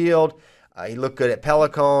entire field. He looked good at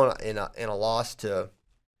Pelican in a loss to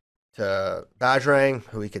Bajrang,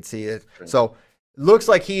 who he could see it. So it looks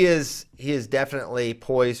like he is definitely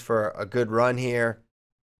poised for a good run here.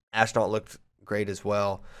 Ashnault looked great as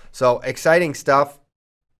well. So exciting stuff.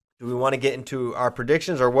 Do we want to get into our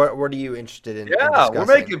predictions, or what are you interested in? Yeah, we're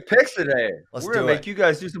making picks today. We're going to make you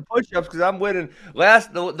guys do some push-ups because I'm winning.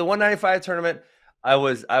 The 195 tournament, I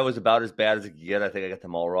was about as bad as it could get. I think I got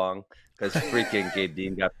them all wrong because freaking Gabe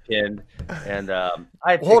Dean got pinned. And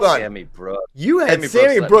I picked Sammy Brooks. You had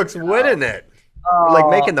Sammy Brooks winning it.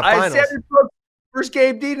 Like making the finals. I had Sammy Brooks versus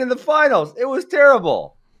Gabe Dean in the finals. It was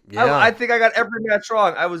terrible. Yeah. I think I got every match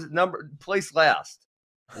wrong. I was placed last.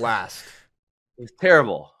 Last. It was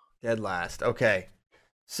terrible. Dead last. Okay.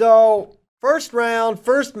 So, first round,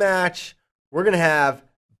 first match, we're going to have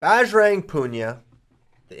Bajrang Punia,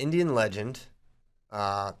 the Indian legend,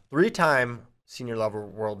 3-time senior level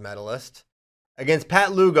world medalist, against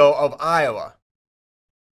Pat Lugo of Iowa.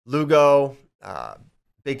 Lugo,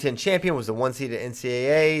 Big Ten champion, was the 1 seed at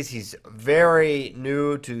NCAAs. He's very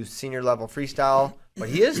new to senior level freestyle, but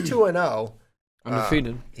he is 2-0.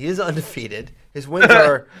 Undefeated. He is undefeated. His wins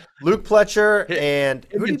are Luke Pletcher and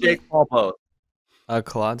who did Jake Paul both?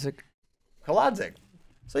 Kaladzik.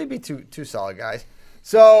 So he'd be two solid guys.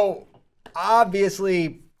 So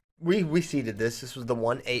obviously we seeded this. This was the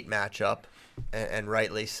 1-8 matchup, and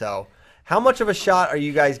rightly so. How much of a shot are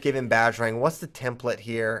you guys giving Bajrang? What's the template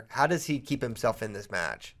here? How does he keep himself in this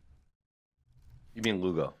match? You mean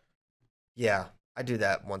Lugo? Yeah, I do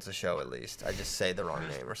that once a show at least. I just say the wrong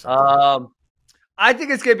name or something. I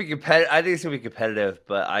think it's gonna be competitive.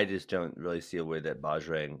 But I just don't really see a way that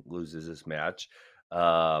Bajrang loses this match.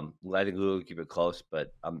 I think Lugo will keep it close,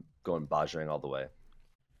 but I'm going Bajrang all the way.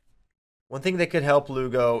 One thing that could help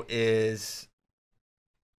Lugo is,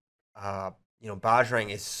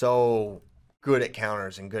 Bajrang is so good at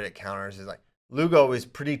counters is like Lugo is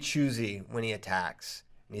pretty choosy when he attacks,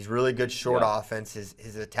 and he's really good short offense.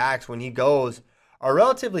 His attacks when he goes are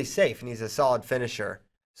relatively safe, and he's a solid finisher.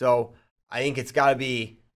 So I think it's got to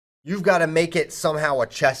be, you've got to make it somehow a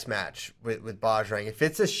chess match with Bajrang. If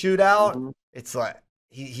it's a shootout, it's like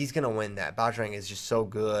he's going to win that. Bajrang is just so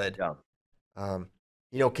good. Yeah.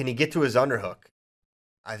 Can he get to his underhook?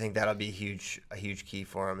 I think that'll be a huge key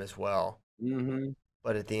for him as well. Mm-hmm.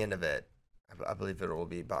 But at the end of it, I believe it will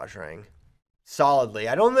be Bajrang solidly.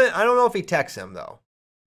 I don't know if he techs him though.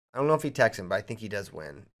 I don't know if he techs him, but I think he does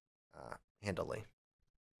win handily.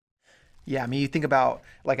 Yeah, I mean, you think about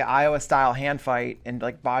like an Iowa-style hand fight, and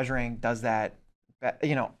like Bajrang does that,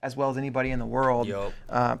 as well as anybody in the world. Yep.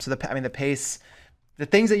 So the pace, the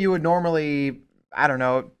things that you would normally,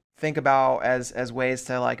 think about as ways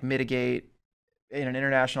to like mitigate in an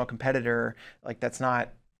international competitor, like that's not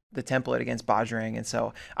the template against Bajrang. And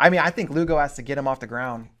so, I mean, I think Lugo has to get him off the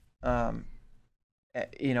ground, and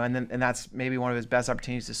that's maybe one of his best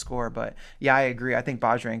opportunities to score. But yeah, I agree. I think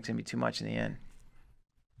Bajrang's gonna be too much in the end.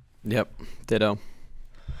 Yep, ditto.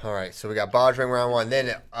 All right, so we got Bajrang round one.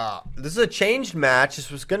 Then this is a changed match.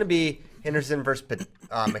 This was going to be Henderson versus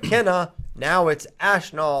McKenna. Now it's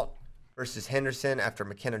Ashnault versus Henderson after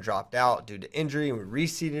McKenna dropped out due to injury, and we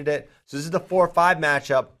reseeded it. So this is the 4-5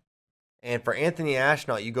 matchup. And for Anthony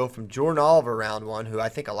Ashnault, you go from Jordan Oliver round one, who I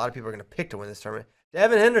think a lot of people are going to pick to win this tournament, to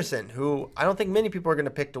Evan Henderson, who I don't think many people are going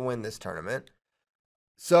to pick to win this tournament.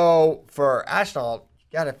 So for Ashnault, you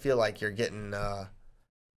got to feel like you're getting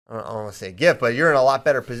I don't want to say a gift, but you're in a lot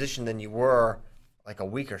better position than you were like a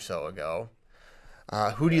week or so ago.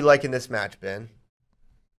 Who do you like in this match, Ben?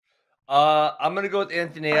 I'm going to go with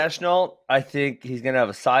Anthony Ashnault. I think he's going to have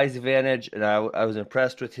a size advantage, and I was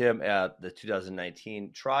impressed with him at the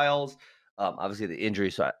 2019 trials. Obviously, the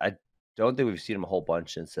injury, so I don't think we've seen him a whole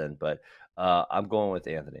bunch since then, but I'm going with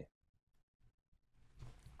Anthony.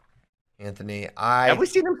 Have we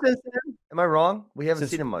seen him since then? Am I wrong? We haven't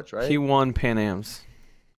seen him much, right? He won Pan Am's.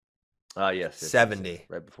 Yes. 70.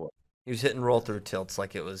 Right before. He was hitting roll-through tilts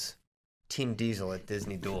like it was Team Diesel at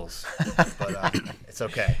Disney Duels. But it's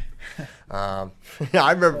okay. I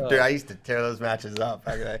remember, dude, I used to tear those matches up.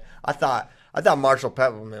 I thought Marshall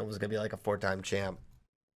Peppermint was gonna be like a 4-time champ,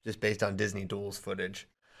 just based on Disney Duels footage.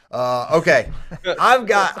 Okay,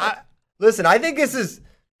 listen. I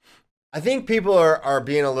think people are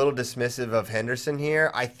being a little dismissive of Henderson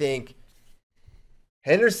here. I think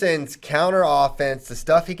Henderson's counter offense, the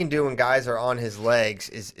stuff he can do when guys are on his legs,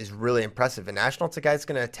 is really impressive. And Ashnal's a guy that's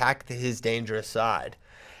going to attack his dangerous side.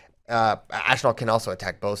 Ashnal can also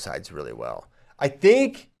attack both sides really well. I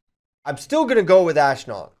think I'm still going to go with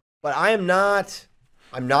Ashnal, but I'm not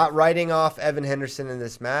writing off Evan Henderson in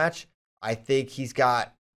this match. I think he's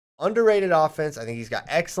got underrated offense. I think he's got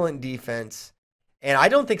excellent defense. And I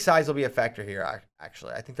don't think size will be a factor here,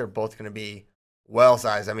 actually. I think they're both going to be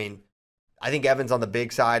well-sized. I mean, I think Evan's on the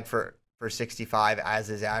big side for 65, as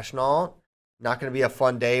is Ashnal. Not going to be a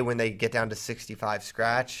fun day when they get down to 65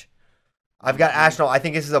 scratch. I've got Ashnal. I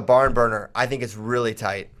think this is a barn burner. I think it's really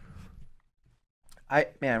tight.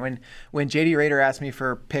 When JD Rader asked me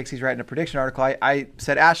for picks, he's writing a prediction article. I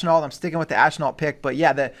said Ashnal. I'm sticking with the Ashnal pick. But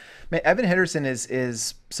yeah, Evan Henderson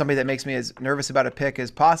is somebody that makes me as nervous about a pick as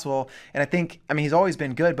possible. And I think, he's always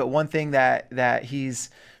been good. But one thing that he's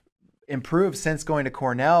improved since going to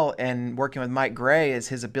Cornell and working with Mike Gray is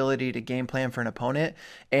his ability to game plan for an opponent.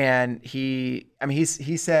 And he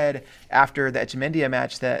said after the Echemendia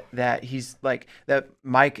match that he's like, that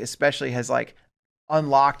Mike especially has like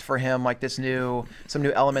unlocked for him like some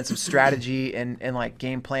new elements of strategy and like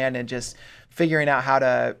game plan and just figuring out how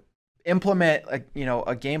to implement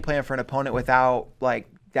a game plan for an opponent without like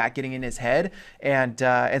that getting in his head. And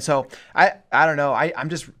so I don't know.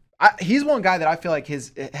 He's one guy that I feel like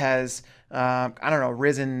has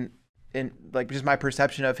risen in like just my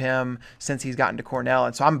perception of him since he's gotten to Cornell.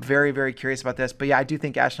 And so I'm very, very curious about this. But yeah, I do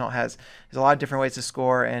think Ashnal has a lot of different ways to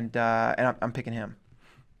score, and I'm picking him.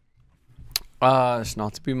 It's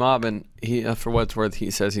not to be mobbing. He, for what it's worth,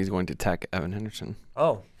 he says he's going to tech Evan Henderson.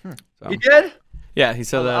 Oh, so. He did? Yeah, he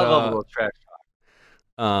said that. I love a little trash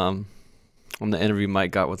talk. On the interview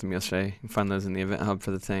Mike got with him yesterday. You can find those in the event hub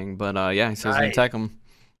for the thing. But yeah, he says he's going to tech him.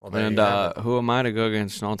 Well, and who am I to go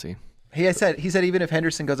against Schnalte? He said even if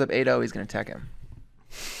Henderson goes up 8-0, he's going to tech him.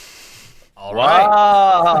 All right.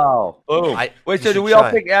 Wow. Boom. Wait, so did we all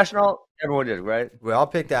pick Ashnal? Everyone did, right? We all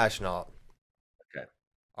picked Ashnal. Okay.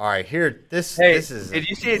 All right. Here, this is. Did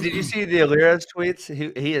you see the Alirez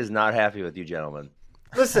tweets? He is not happy with you, gentlemen.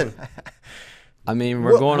 Listen.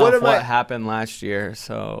 We're going off what happened last year,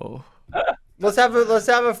 so let's have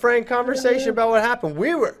a frank conversation about what happened.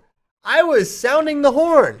 I was sounding the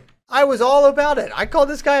horn. I was all about it. I called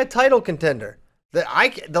this guy a title contender.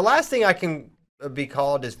 The last thing I can be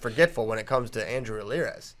called is forgetful when it comes to Andrew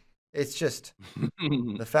Alirez. It's just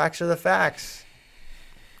the facts are the facts.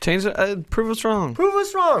 Change it. Prove us wrong. Prove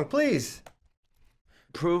us wrong, please.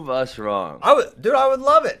 Prove us wrong. I would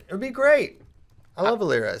love it. It would be great. I love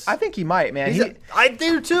Alirez. I think he might, man. I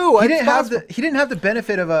do too. He didn't have the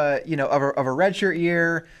benefit of a redshirt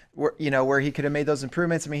year where he could have made those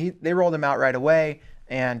improvements. They rolled him out right away,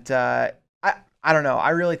 and I don't know. I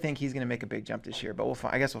really think he's going to make a big jump this year, but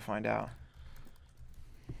I guess we'll find out.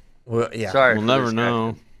 Well, yeah. Sorry, we'll never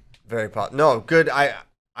know. Very no, good. I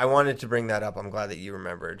wanted to bring that up. I'm glad that you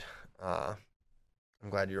remembered. I'm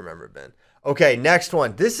glad you remembered, Ben. Okay, next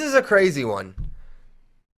one. This is a crazy one.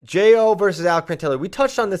 Jo versus Alec Pantaleo. We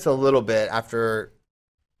touched on this a little bit after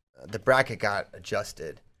the bracket got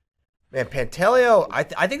adjusted. Man, Pantaleo, I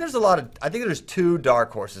think there's two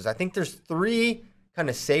dark horses. I think there's three kind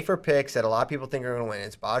of safer picks that a lot of people think are going to win.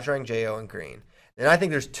 It's Bajrang, Jo, and Green. And I think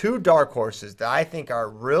there's two dark horses that I think are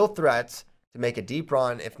real threats to make a deep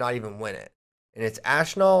run, if not even win it. And it's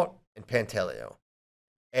Ashnal and Pantaleo.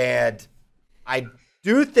 And I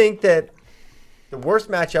do think that the worst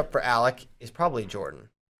matchup for Alec is probably Jordan.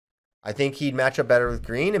 I think he'd match up better with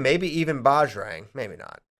Green and maybe even Bajrang. Maybe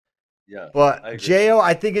not. Yeah. But Jo,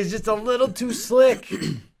 I think, is just a little too slick.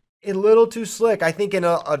 I think in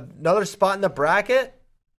another spot in the bracket,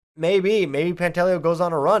 maybe Pantaleo goes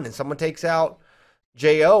on a run and someone takes out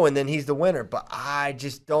Jo and then he's the winner. But I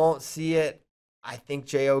just don't see it. I think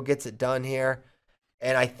Jo gets it done here.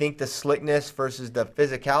 And I think the slickness versus the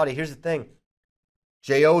physicality. Here's the thing.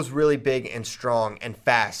 Jo's really big and strong and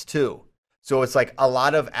fast too. So it's like a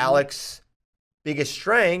lot of Alec's biggest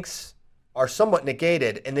strengths are somewhat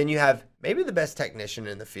negated. And then you have maybe the best technician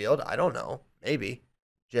in the field. I don't know. Maybe.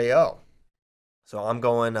 Jo. So I'm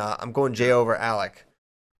going Jo over Alec.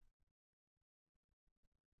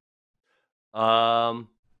 Man,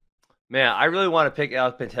 I really want to pick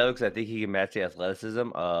Alec Pantaleo because I think he can match the athleticism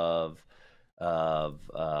of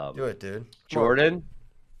do it, dude. Jordan.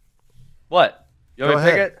 What? You want me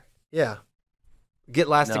to pick it? Yeah. Get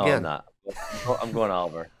last again. I'm not. I'm going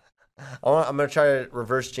Oliver. I'm going to try to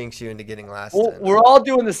reverse jinx you into getting last. Well, we're all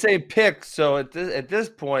doing the same pick, so at this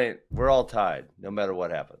point, we're all tied, no matter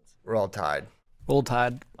what happens. We're all tied. Roll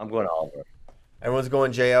Tide. I'm going Oliver. Everyone's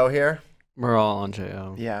going JO here? We're all on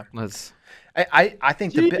JO. Yeah. I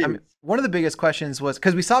think one of the biggest questions was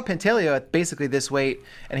because we saw Pantaleo at basically this weight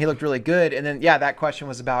and he looked really good. And then, that question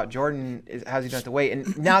was about Jordan. How's he doing at the weight?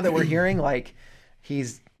 And now that we're hearing like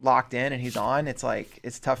he's locked in and he's on, it's like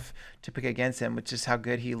it's tough to pick against him, with just how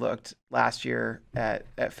good he looked last year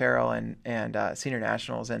at Farrell and Senior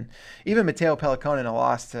Nationals. And even Matteo Pellicone in a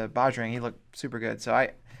loss to Bajrang, he looked super good. So I'm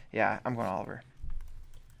going Oliver.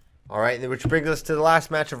 All right, which brings us to the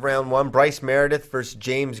last match of round one: Bryce Meredith versus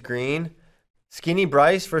James Green. Skinny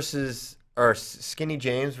James versus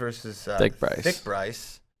Thick Bryce. Thick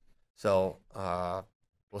Bryce. So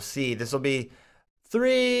we'll see. This will be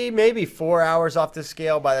 3, maybe 4 hours off the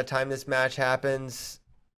scale by the time this match happens.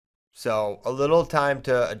 So a little time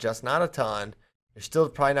to adjust, not a ton. You're still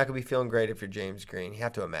probably not going to be feeling great if you're James Green. You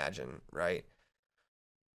have to imagine, right?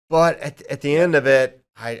 But at the end of it,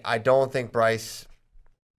 I don't think Bryce...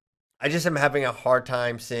 I just am having a hard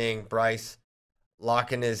time seeing Bryce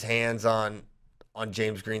locking his hands on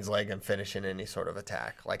James Green's leg and finishing any sort of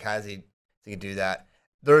attack. Like, how does he do that?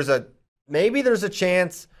 Maybe there's a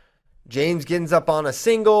chance James gets up on a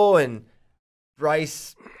single and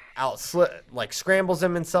Bryce scrambles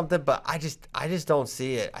him in something, but I just don't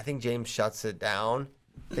see it. I think James shuts it down.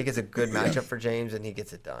 I think it's a good matchup for James and he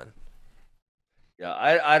gets it done.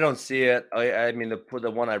 Yeah, I don't see it. I mean,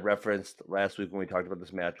 the one I referenced last week when we talked about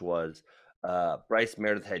this match was Bryce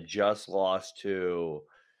Meredith had just lost to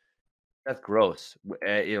Seth Gross.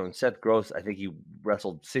 And Seth Gross, I think he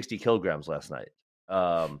wrestled 60 kilograms last night.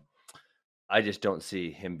 I just don't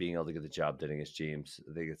see him being able to get the job done against James.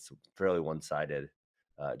 I think it's fairly one-sided.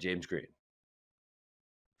 James Green.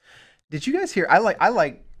 Did you guys hear? I like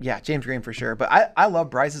James Green for sure, but I love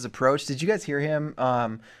Bryce's approach. Did you guys hear him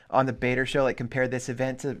on the Bader show? Like, compare this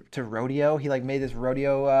event to rodeo. He made this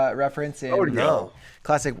rodeo reference in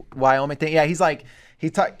classic Wyoming thing. Yeah, he's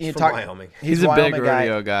Wyoming. He's a big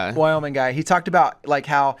rodeo guy. Wyoming guy. He talked about like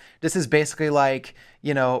how this is basically like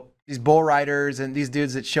these bull riders and these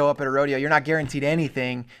dudes that show up at a rodeo. You're not guaranteed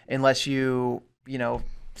anything unless you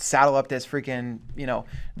saddle up this freaking,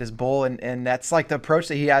 this bull. And that's like the approach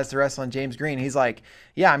that he has to wrestling James Green. He's like,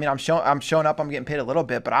 yeah, I mean, I'm showing up, I'm getting paid a little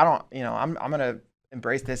bit, but I don't, I'm going to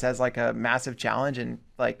embrace this as like a massive challenge. And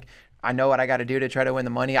like, I know what I got to do to try to win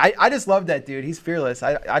the money. I just love that dude. He's fearless.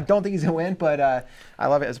 I don't think he's going to win, but I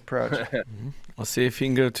love his approach. We'll see if he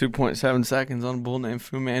can go 2.7 seconds on a bull named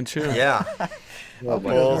Fu Manchu. Yeah.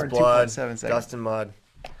 Bulls, blood, dust and mud.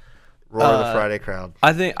 Roar the Friday crowd.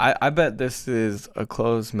 I think I bet this is a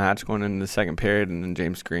close match going into the second period, and then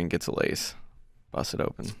James Green gets a lace, bust it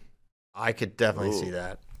open. I could definitely see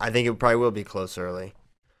that. I think it probably will be close early.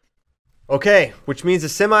 Okay, which means the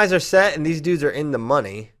semis are set and these dudes are in the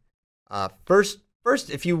money. First,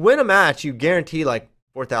 if you win a match, you guarantee like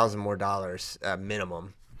 $4,000 more at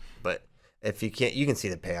minimum. But if you can't, you can see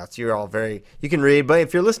the payouts. You're all you can read. But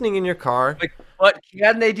if you're listening in your car, but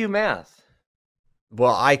can they do math?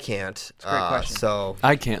 Well, I can't. It's a great question. So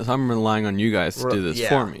I can't. So I'm relying on you guys to do this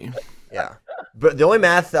for me. Yeah, but the only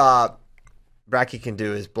math Bracky can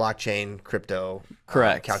do is blockchain crypto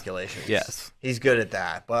calculations. Yes, he's good at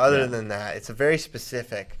that. But other than that, it's a very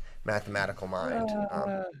specific mathematical mind.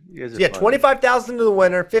 25,000 to the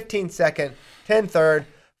winner, 15 second, 10 third,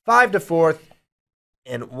 5 to fourth,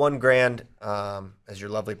 and $1,000 as your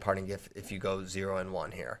lovely parting gift if you go 0 and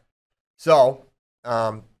 1 here. So.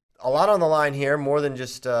 A lot on the line here, more than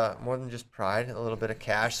just pride, a little bit of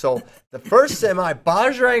cash. So the first semi,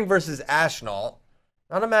 Bajrang versus Ashnault,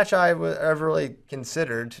 not a match I ever really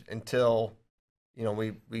considered until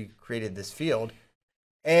we created this field,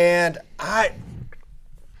 and I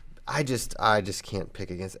just can't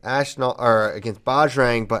pick against Ashnault or against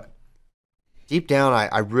Bajrang, but deep down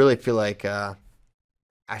I really feel like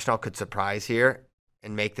Ashnault could surprise here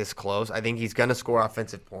and make this close. I think he's going to score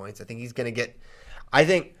offensive points. I think he's going to get. I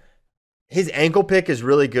think. His ankle pick is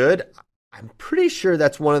really good. I'm pretty sure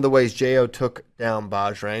that's one of the ways Jo took down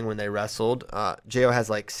Bajrang when they wrestled. Jo has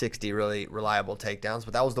like 60 really reliable takedowns,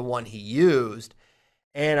 but that was the one he used.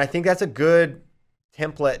 And I think that's a good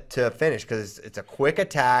template to finish because it's a quick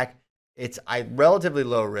attack. It's relatively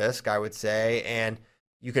low risk, I would say, and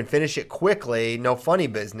you can finish it quickly. No funny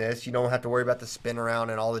business. You don't have to worry about the spin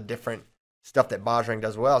around and all the different stuff that Bajrang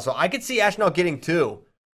does well. So I could see Ashnault getting 2,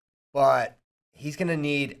 but he's going to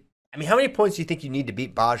need... I mean, how many points do you think you need to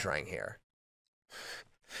beat Bajrang here?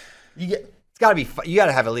 It's got to be. You got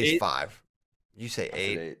to have at least 8. 5. You say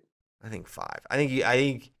 8. I think 5. I think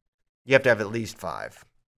you have to have at least 5.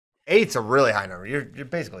 8's a really high number. You're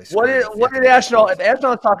basically screwed. What did Ashnall? If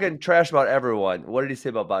Ashnall is talking trash about everyone, what did he say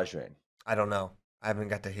about Bajrang? I don't know. I haven't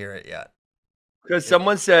got to hear it yet. Because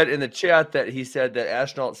someone said in the chat that he said that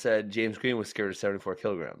Ashnall said James Green was scared of 74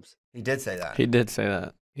 kilograms. He did say that. He did say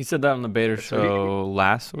that. He said that on the Bader show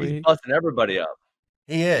last week. He's busting everybody up.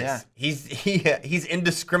 He is. Yeah. He's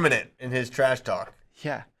indiscriminate in his trash talk.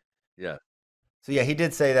 Yeah. Yeah. So yeah, he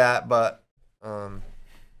did say that, but yeah.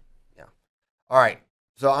 All right.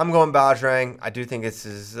 So I'm going Bajrang. I do think this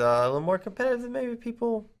is a little more competitive than maybe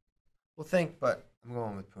people will think, but I'm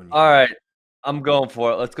going with Punia. All right. I'm going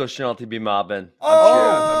for it. Let's go Shelty be mobbing.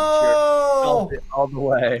 I'm cheering all the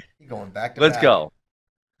way. You're going back to Let's back. go.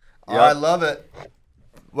 Oh, I love it.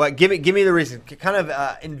 What? Give me the reason. Kind of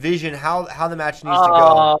envision how the match needs to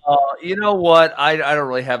go. You know what? I don't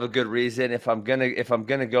really have a good reason. If I'm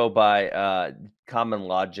gonna go by common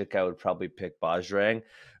logic, I would probably pick Bajrang.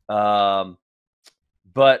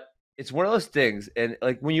 But it's one of those things, and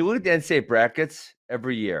like when you look at the NCAA brackets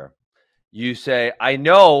every year, you say, I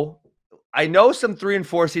know some 3 and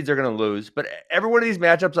 4 seeds are going to lose, but every one of these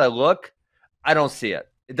matchups I don't see it.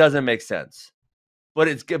 It doesn't make sense. But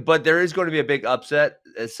it's good. But there is going to be a big upset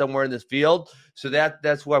somewhere in this field. So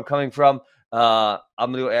that's where I'm coming from. I'm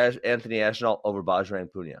going to go Anthony Ashnall over Bajrang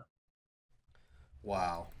Punia.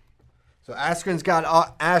 Wow. So Askren's got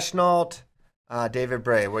Ashnall. David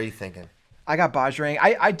Bray, what are you thinking? I got Bajrang.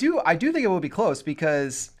 I do think it will be close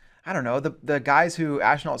because I don't know the guys who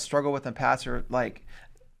Ashnall struggle with in the past are like.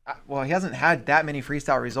 Well, he hasn't had that many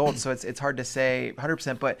freestyle results, so it's hard to say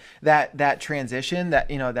 100%. But that transition,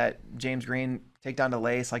 that James Green takedown to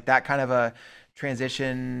Lace, like that kind of a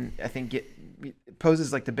transition, I think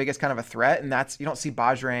poses like the biggest kind of a threat, and that's you don't see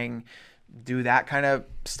Bajrang do that kind of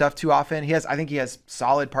stuff too often. I think he has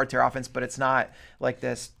solid parterre offense, but it's not like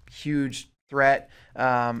this huge threat.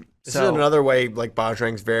 This is another way like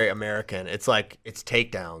Bajrang's very American. It's like it's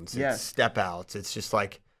takedowns, it's step outs. It's just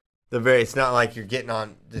like. It's not like you're getting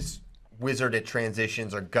on this wizard at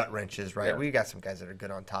transitions or gut wrenches, right? Yeah. We got some guys that are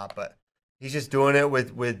good on top, but he's just doing it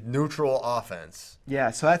with neutral offense.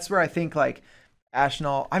 Yeah, so that's where I think like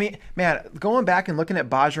Ashnall. I mean, man, going back and looking at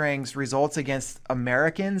Bajrang's results against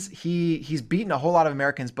Americans, he's beaten a whole lot of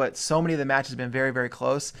Americans, but so many of the matches have been very, very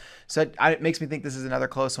close. So it makes me think this is another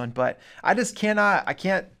close one. But I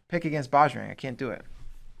can't pick against Bajrang. I can't do it.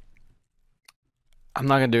 I'm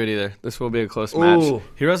not gonna do it either. This will be a close match.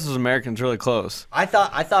 He wrestles Americans really close. I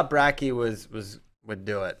thought Bracky would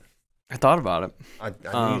do it. I thought about it. I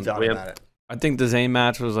knew you thought about it. I think the Zane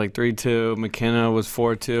match was like 3-2. McKenna was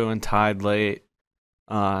 4-2 and tied late.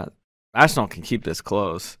 Ashnall can keep this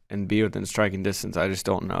close and be within striking distance. I just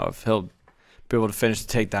don't know if he'll be able to finish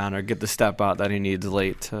the takedown or get the step out that he needs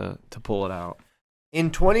late to pull it out. In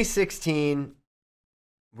 2016,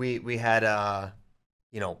 we had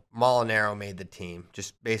Molinaro made the team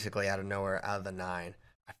just basically out of nowhere, out of the 9.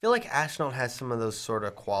 I feel like Ashnall has some of those sort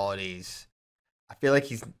of qualities. I feel like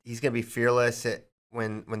he's going to be fearless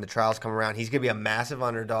when the trials come around. He's going to be a massive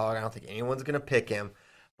underdog. I don't think anyone's going to pick him.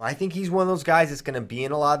 But I think he's one of those guys that's going to be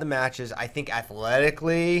in a lot of the matches. I think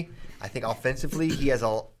athletically, I think offensively, he has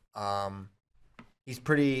he's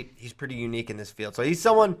pretty unique in this field. So he's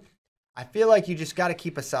someone I feel like you just got to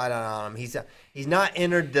keep a side on him. He's not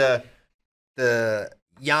entered the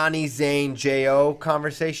Yanni Zane Jo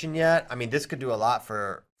conversation yet. I mean, this could do a lot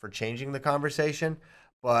for changing the conversation,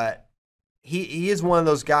 but he is one of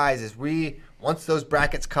those guys. Once those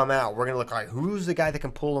brackets come out, we're gonna look like who's the guy that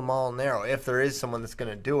can pull them all narrow if there is someone that's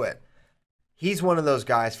gonna do it. He's one of those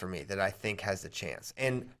guys for me that I think has the chance.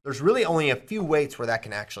 And there's really only a few weights where that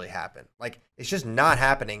can actually happen. Like it's just not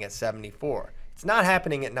happening at 74. It's not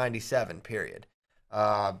happening at 97. Period.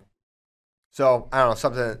 So I don't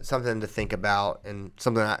know, something to think about, and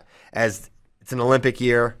something that, as it's an Olympic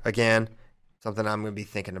year again, something I'm going to be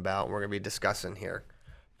thinking about. We're going to be discussing here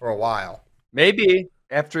for a while. Maybe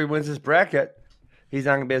after he wins this bracket, he's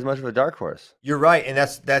not going to be as much of a dark horse. You're right, and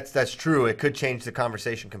that's true. It could change the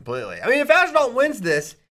conversation completely. I mean, if Ashnall wins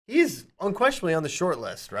this, he's unquestionably on the short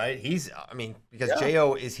list, right? Because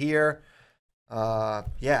Jo is here. Yeah,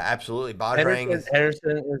 absolutely.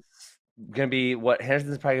 Henderson is going to be what?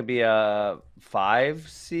 Henderson's probably going to be a 5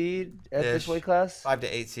 seed at this weight class? 5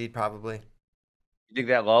 to 8 seed, probably. You think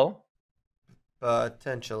that low?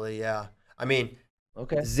 Potentially, yeah. I mean,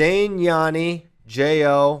 okay. Zane, Yanni,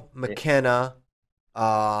 Jo, McKenna,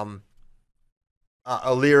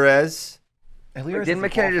 Alirez. Didn't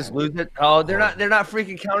McKenna just lose it? Oh, they're not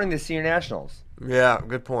freaking counting the senior nationals. Yeah,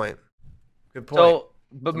 good point.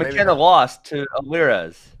 But McKenna lost to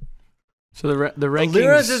Alirez. So the rankings.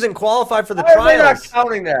 Alirez isn't qualified for the trials. They're not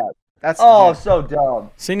counting that. so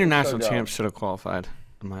dumb. Senior national champs should have qualified,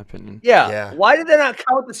 in my opinion. Yeah. Why did they not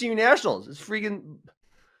count the senior nationals? It's freaking.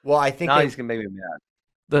 Well, I think now he's gonna make me mad.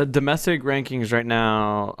 The domestic rankings right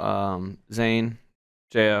now: Zane,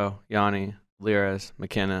 Jo, Yanni, Liras,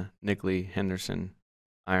 McKenna, Nick Lee, Henderson,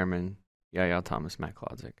 Ironman, Yaya Thomas, Matt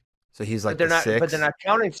Klodzik. So he's like but they're sixth. But they're not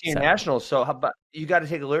counting senior nationals. So how about you got to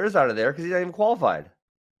take Liras out of there because he's not even qualified.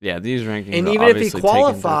 Yeah, these rankings. And even if he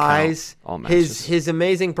qualifies, his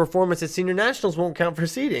amazing performance at senior nationals won't count for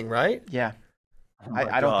seeding, right? Yeah,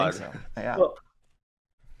 I don't think so. Yeah.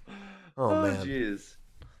 Oh man, jeez,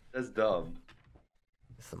 that's dumb.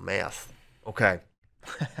 It's a math. Okay.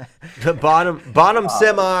 The bottom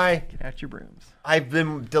semi. Get out your brooms. I've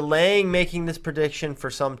been delaying making this prediction for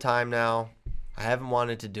some time now. I haven't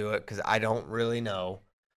wanted to do it because I don't really know.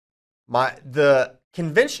 The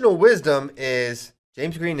conventional wisdom is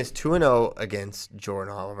James Green is 2-0 against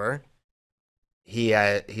Jordan Oliver. He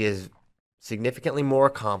is significantly more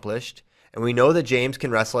accomplished, and we know that James can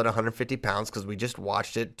wrestle at 150 pounds because we just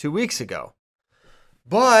watched it 2 weeks ago.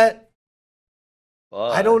 But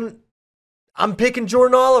I'm picking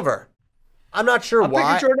Jordan Oliver. I'm not sure why.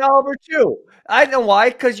 I'm picking Jordan Oliver too. I know why,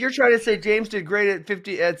 because you're trying to say James did great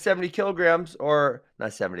at 70 kilograms, or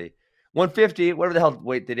not 70, 150, whatever the hell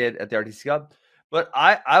weight they did at the RTC Cup. But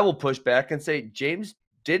I will push back and say James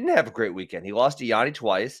didn't have a great weekend. He lost to Yanni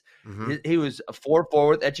twice. Mm-hmm. He was 4-4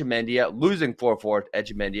 with Echemendia, losing 4-4 with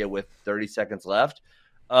Echemendia with 30 seconds left.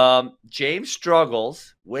 James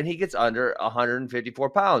struggles when he gets under 154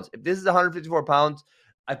 pounds. If this is 154 pounds,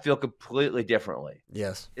 I feel completely differently.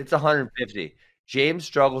 Yes. It's 150. James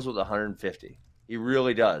struggles with 150. He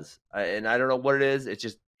really does. And I don't know what it is. It's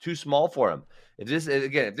just too small for him. If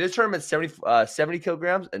this tournament's 70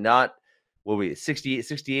 kilograms and not,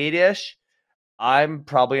 68-ish, I'm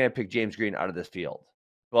probably going to pick James Green out of this field.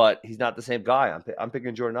 But he's not the same guy. I'm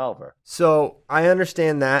picking Jordan Oliver. So I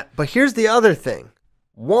understand that. But here's the other thing.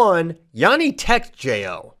 One, Yanni teched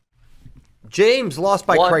Jo. James lost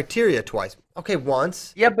by criteria twice. Okay,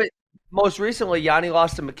 once. Yeah, but most recently, Yanni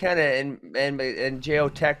lost to McKenna, and Jo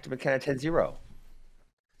teched McKenna 10-0.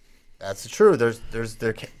 That's true. There's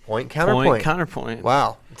their point, counterpoint. Point, counterpoint.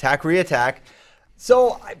 Wow. Attack, reattack.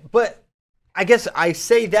 So, but I guess I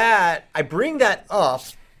say that, I bring that up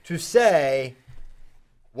to say,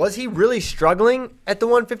 was he really struggling at the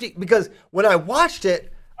 150? Because when I watched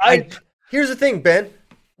it, here's the thing, Ben.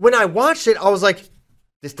 When I watched it, I was like,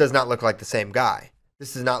 this does not look like the same guy.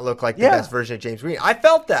 This does not look like the best version of James Green. I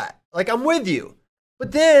felt that. Like, I'm with you.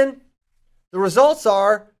 But then the results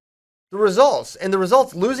are the results. And the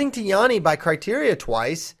results, losing to Yanni by criteria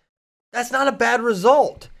twice, that's not a bad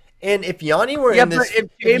result. And if Yanni were in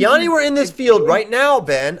this field right now,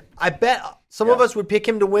 Ben, I bet some of us would pick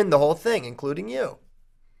him to win the whole thing, including you.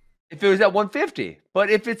 If it was at 150. But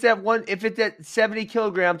if it's at 70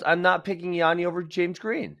 kilograms, I'm not picking Yanni over James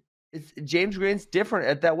Green. James Green's different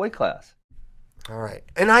at that weight class. All right.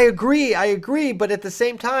 And I agree, but at the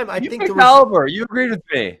same time, I think Oliver, you agreed with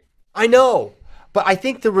me. I know, but I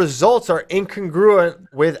think the results are incongruent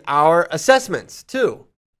with our assessments too.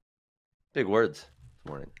 Big words this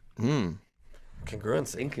morning.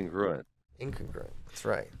 Congruency. Incongruent. That's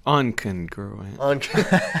right. Uncongruent.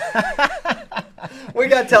 We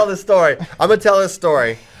gotta tell this story. I'm gonna tell this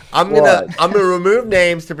story. I'm gonna remove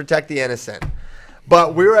names to protect the innocent.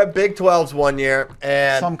 But we were at Big 12s one year,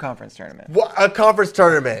 and some conference tournament. A conference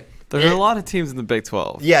tournament. There's a lot of teams in the Big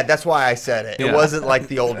 12. Yeah, that's why I said it. Yeah. It wasn't like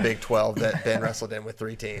the old Big 12 that Ben wrestled in with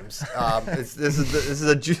 3 teams. This is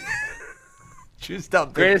a juiced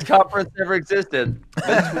up greatest conference ever existed.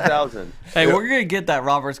 2000. Hey, we're gonna get that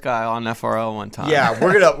Roberts guy on FRL one time. Yeah,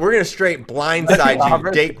 we're gonna straight blindside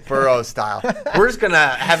you, Jake Burrows style. We're just gonna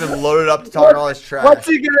have him loaded up to talk all his trash.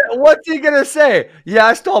 What's he gonna say? Yeah,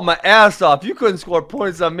 I stole my ass off. You couldn't score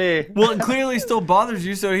points on me. Well, it clearly still bothers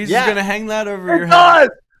you, so he's just gonna hang that over your head.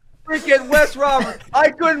 Freaking Wes Roberts. I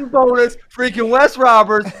couldn't bonus freaking Wes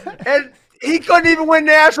Roberts, and he couldn't even win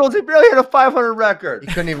nationals. He barely had a 500 record. He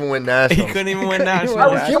couldn't even win nationals. Can you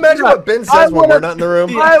imagine what Ben says when we're not in the room?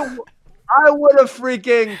 I would have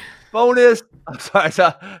freaking bonus. I'm sorry,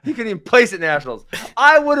 he couldn't even place at nationals.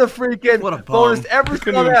 I would have freaking bonused every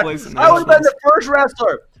single match. I would have been the first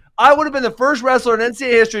wrestler. I would have been the first wrestler in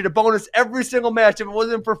NCAA history to bonus every single match if it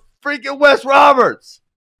wasn't for freaking Wes Roberts.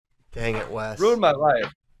 Dang it, Wes. Ruined my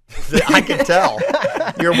life. I can tell.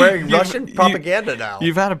 You're wearing Russian propaganda now.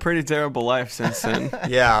 You've had a pretty terrible life since then.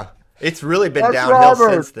 Yeah. It's really been downhill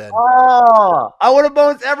since then. Oh, I would have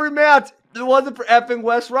bonused every match if it wasn't for effing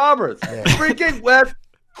Wes Roberts. Yeah. Freaking Wes.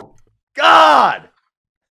 God.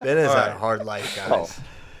 Ben has had a hard life, guys.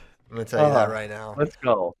 I'm gonna tell you that right now. Let's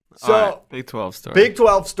go. So right, Big 12 story. Big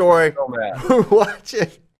 12 story. Oh,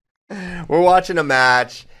 We're watching a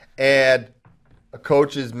match, and a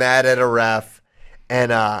coach is mad at a ref,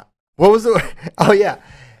 and what was the? Oh yeah,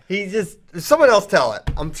 someone else tell it.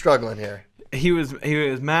 I'm struggling here. He was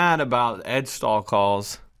mad about edge stall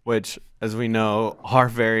calls, which, as we know, are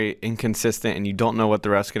very inconsistent, and you don't know what the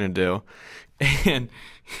ref's going to do. And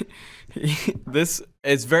this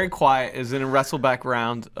is very quiet. Is in a wrestleback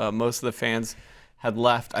round. Most of the fans had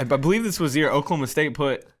left. I believe this was the year Oklahoma State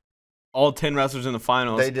put all 10 wrestlers in the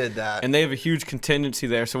finals. They did that, and they have a huge contingency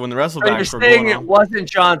there. So when the wrestlebacks were saying it wasn't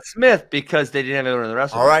John Smith because they didn't have anyone in the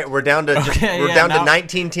wrestleback. All right, we're down to to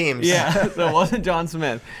 19 teams. Yeah, so it wasn't John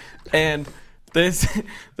Smith, and I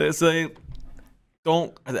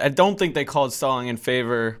don't think they called stalling in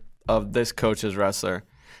favor of this coach's wrestler,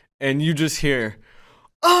 and you just hear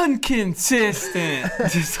inconsistent,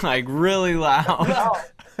 just like really loud.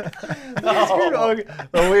 The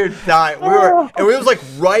weird time. It was like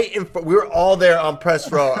right in front. We were all there on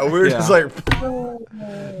press row, and we were just like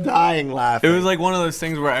dying laughing. It was like one of those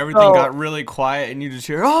things where everything got really quiet, and you just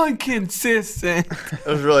hear inconsistent. It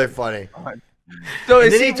was really funny. So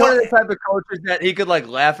is he one of the type of coaches that he could like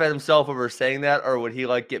laugh at himself over saying that, or would he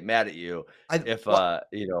like get mad at you if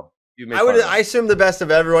you know you make? I assume the best of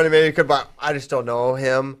everyone, and maybe he could, but I just don't know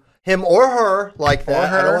him or her like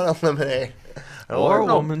that. I don't want to eliminate. Or a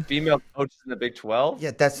woman. Female coaches in the Big 12?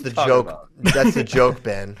 Yeah, that's the joke. That's the joke,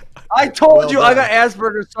 Ben. I told you I got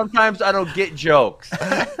Asperger's. Sometimes I don't get jokes.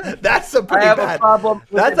 That's a pretty bad problem.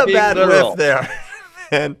 That's a bad riff there.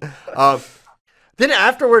 And then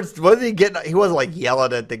afterwards, what did he get? He wasn't like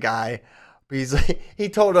yelling at the guy. But he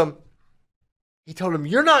told him,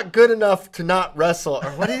 "You're not good enough to not wrestle."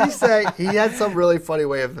 Or what did he say? He had some really funny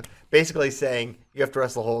way of basically saying you have to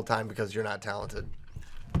wrestle the whole time because you're not talented.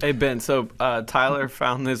 Hey, Ben, so Tyler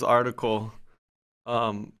found this article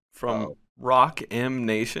from Rock M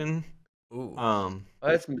Nation. Ooh.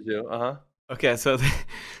 That's Mizzou. Okay, so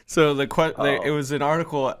it was an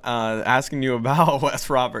article asking you about Wes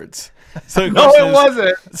Roberts. So no, it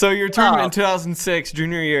wasn't. So your tournament in 2006,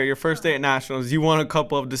 junior year, your first day at Nationals, you won a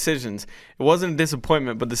couple of decisions. It wasn't a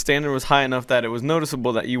disappointment, but the standard was high enough that it was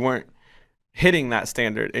noticeable that you weren't hitting that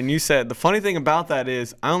standard. And you said, the funny thing about that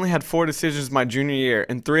is I only had 4 decisions my junior year,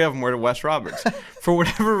 and 3 of them were to Wes Roberts. For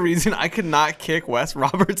whatever reason, I could not kick Wes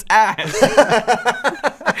Roberts' ass.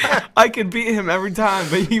 I could beat him every time,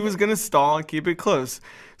 but he was going to stall and keep it close.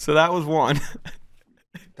 So that was one.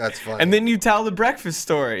 That's funny. And then you tell the breakfast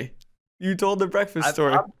story. You told the breakfast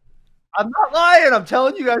story. I'm not lying. I'm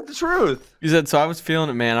telling you guys the truth. You said, so I was feeling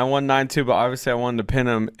it, man. I won 9-2, but obviously I wanted to pin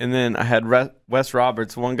him. And then I had Wes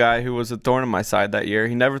Roberts, one guy who was a thorn in my side that year.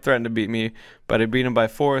 He never threatened to beat me, but I beat him by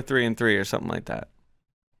 4, 3, and 3 or something like that.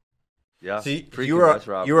 Yeah. So you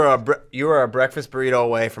were a breakfast burrito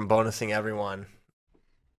away from bonusing everyone.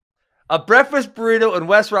 A breakfast burrito and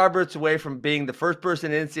Wes Roberts away from being the first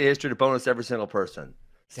person in NCAA history to bonus every single person.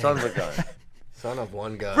 Son of a gun. Son of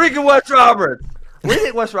one gun. Freaking Wes Roberts. What do you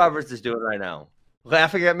think Wes Roberts is doing right now?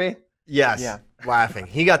 Laughing at me? Yes. Yeah. Laughing.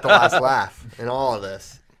 He got the last laugh in all of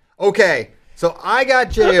this. Okay. So I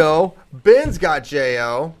got J.O. Ben's got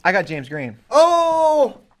J.O. I got James Green.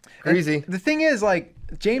 Oh! Crazy. The thing is, like,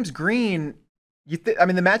 James Green,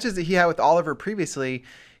 the matches that he had with Oliver previously,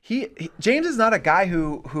 James is not a guy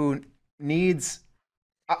who needs,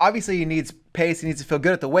 obviously he needs pace, he needs to feel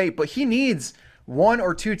good at the weight, but he needs 1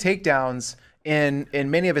 or 2 takedowns in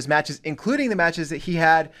many of his matches, including the matches that he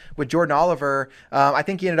had with Jordan Oliver. I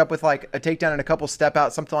think he ended up with like a takedown and a couple step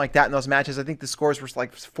outs, something like that in those matches. I think the scores were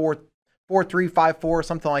like 4-3, 5-4,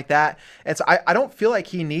 something like that. And so I don't feel like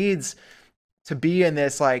he needs to be in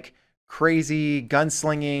this like crazy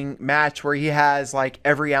gunslinging match where he has like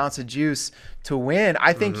every ounce of juice to win.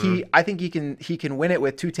 I think he can win it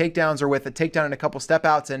with 2 takedowns or with a takedown and a couple step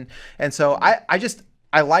outs. And so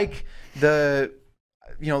I like the,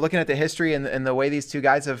 looking at the history and the way these 2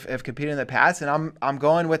 guys have competed in the past, and I'm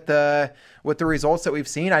going with the results that we've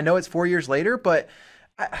seen. I know it's 4 years later, but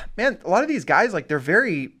man, a lot of these guys, like they're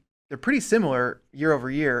pretty similar year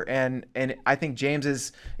over year, and I think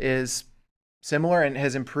James is similar and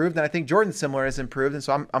has improved, and I think Jordan's similar has improved, and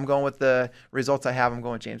so I'm going with the results I have. I'm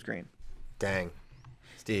going with James Green. Dang,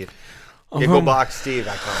 Steve. Gigglebox Steve,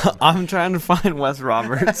 I call him. I'm trying to find Wes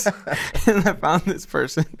Roberts, and I found this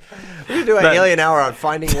person. We should do an alien hour on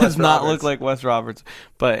finding Wes Roberts. Does not look like Wes Roberts.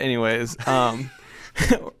 But anyways,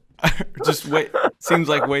 just wait. Seems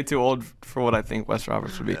like way too old for what I think Wes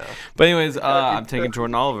Roberts would be. Yeah. But anyways, I'm taking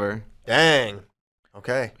Jordan Oliver. Dang.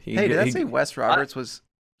 Okay. Did I say Wes Roberts was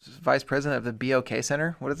vice president of the BOK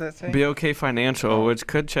Center. What does that say? BOK Financial, which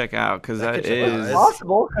could check out because that is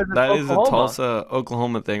possible. That is a Tulsa,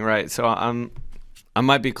 Oklahoma thing, right? So I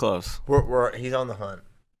might be close. He's on the hunt.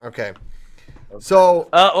 Okay. So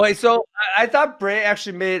so I thought Bray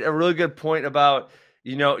actually made a really good point about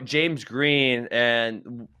James Green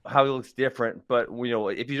and how he looks different. But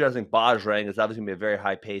if he's wrestling Bajrang, it's obviously gonna be a very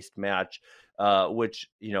high paced match. Which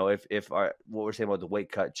if what we're saying about the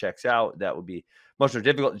weight cut checks out, that would be much more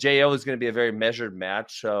difficult. JO is going to be a very measured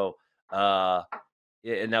match. So and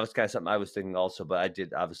that was kind of something I was thinking also. But I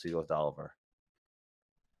did obviously go with Oliver.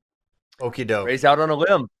 Okie doke. Ray's out on a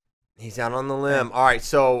limb. He's out on the limb. All right,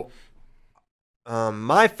 so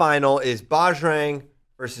my final is Bajrang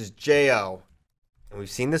versus JO. And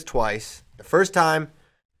we've seen this twice. The first time,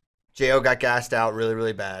 JO got gassed out really,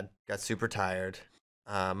 really bad. Got super tired.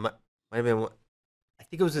 Might have been, I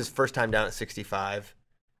think it was his first time down at 65.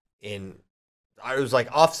 It was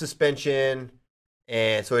like off suspension,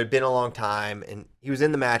 and so it had been a long time. And he was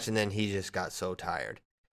in the match, and then he just got so tired.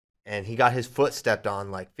 And he got his foot stepped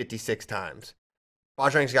on like 56 times.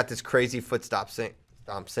 Bajrang's got this crazy foot stomp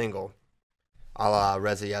single, a la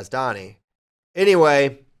Reza Yazdani. Anyway,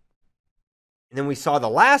 and then we saw the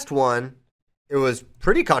last one. It was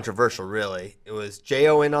pretty controversial, really. It was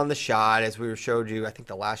JO in on the shot, as we showed you, I think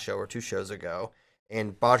the last show or 2 shows ago.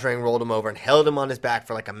 And Bajrang rolled him over and held him on his back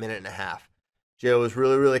for like a minute and a half. JO was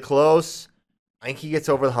really, really close. I think he gets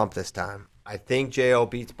over the hump this time. I think JO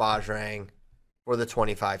beats Bajrang for the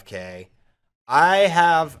 25K. I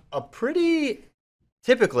have a pretty,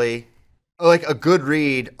 typically, like a good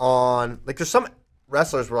read on, like there's some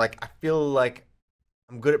wrestlers where like I feel like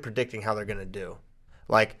I'm good at predicting how they're going to do.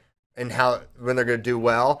 Like, and when they're going to do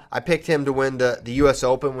well. I picked him to win the U.S.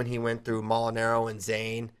 Open when he went through Molinaro and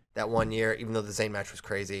Zayn that one year, even though the Zayn match was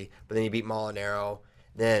crazy. But then he beat Molinaro.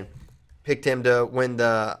 Then picked him to win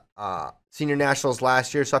the Senior Nationals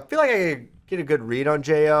last year. So I feel like I could get a good read on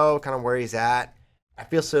JO, kind of where he's at. I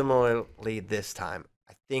feel similarly this time.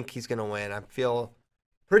 I think he's going to win. I feel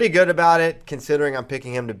pretty good about it, considering I'm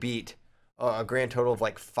picking him to beat a grand total of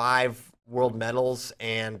like 5 world medals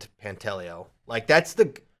and Pantelio. Like that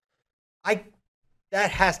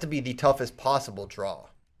has to be the toughest possible draw,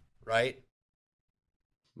 right?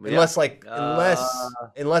 Yeah.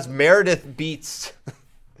 Unless Meredith beats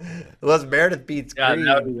Green,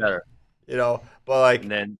 that would be better. But like,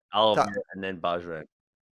 and then Oliver and then Bajrang.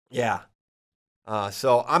 Yeah.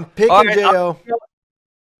 So I'm picking JO.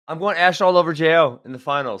 I'm going Ash all over JO in the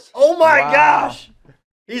finals. Oh my gosh,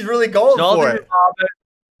 he's really going for it.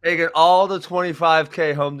 Taking all the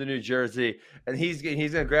 25K home to New Jersey, and he's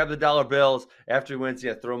gonna grab the dollar bills after he wins.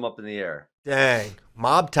 Yeah, throw them up in the air. Dang,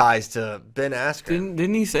 mob ties to Ben Askren.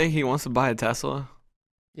 Didn't he say he wants to buy a Tesla?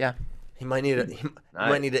 Yeah, he might need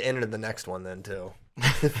might need to enter the next one then too.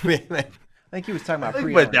 I think he was talking about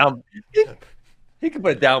he could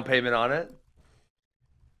put a down payment on it.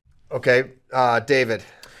 Okay, David.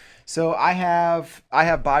 So I have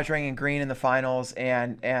Bajrang and Green in the finals,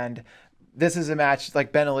 and this is a match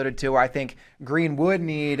like Ben alluded to where I think Green would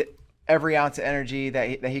need every ounce of energy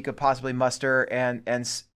that he could possibly muster, and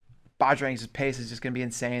Bajrang's pace is just going to be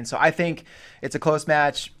insane. So I think it's a close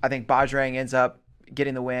match. I think Bajrang ends up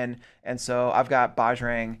getting the win, and so I've got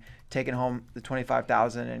Bajrang taking home the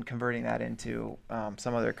 25,000 and converting that into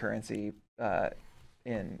some other currency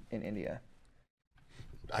in India.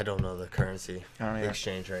 I don't know the currency, the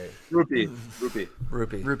exchange rate. Rupee.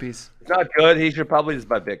 Rupees. It's not good. He should probably just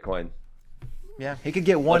buy Bitcoin. Yeah, he could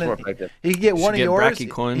get one. He could get one of yours. He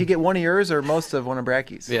could get one of yours or most of one of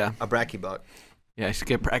Bracky's. Yeah, a Bracky buck. Yeah, I should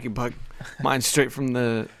get Bracky buck. Mine's straight from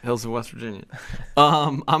the hills of West Virginia.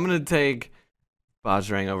 I'm gonna take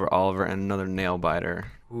Bajrang over Oliver and another nail biter.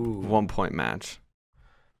 1 point match.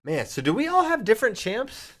 Man, so do we all have different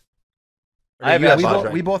champs? We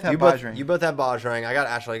both have Bajrang. You both have Bajrang. I got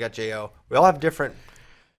Ashley. I got JO. We all have different.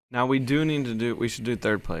 Now we should do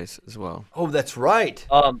third place as well. Oh, that's right.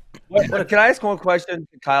 Can I ask one question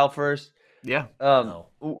to Kyle first? Yeah.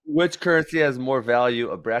 Which currency has more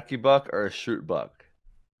value, a Bracky buck or a Schrute buck?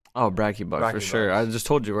 Oh, Bracky buck for sure. I just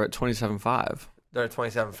told you we're at 27.5. They're at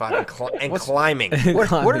 27.5 and climbing.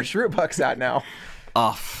 What are Schrute bucks at now?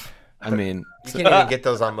 Off. I mean, you can't even get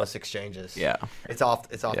those on most exchanges. Yeah. It's off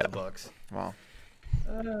the books. Wow.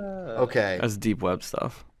 Okay. That's deep web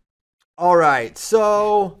stuff. All right.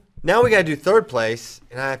 So now we got to do third place,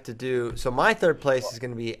 and I have to do. So my third place is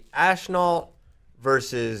going to be Ashnault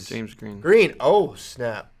versus James Green. Oh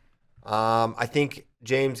snap! I think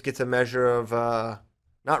James gets a measure of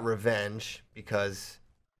not revenge because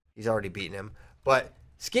he's already beaten him, but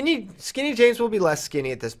skinny James will be less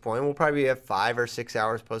skinny at this point. We'll probably be at 5 or 6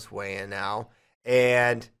 hours post weigh-in now,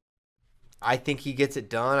 And I think he gets it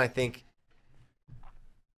done. I think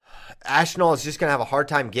Ashnault is just going to have a hard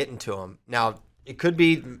time getting to him. Now, it'll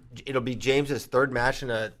be James's third match in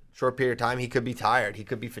a short period of time. He could be tired. He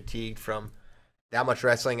could be fatigued from that much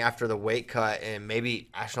wrestling after the weight cut, and maybe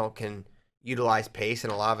Ashnault can utilize pace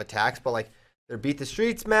and a lot of attacks. But like their Beat the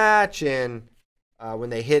Streets match, and when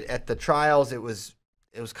they hit at the trials, it was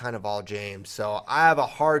kind of all James. So I have a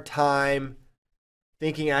hard time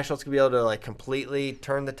thinking Ashnault's gonna be able to like completely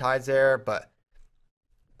turn the tides there, but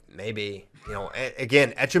maybe,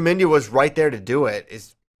 again, Etchemindia was right there to do it.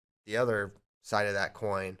 Is the other side of that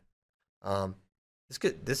coin.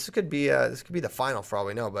 This could be the final for all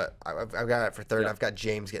we know, but I've got it for third. Yeah. I've got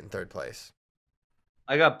James getting third place.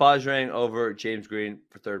 I got Bajrang over James Green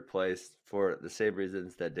for third place for the same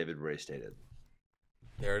reasons that David Ray stated.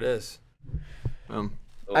 There it is.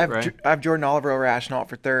 I have Jordan Oliver over Ashnault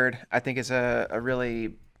for third. I think it's a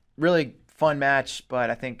really, really fun match, but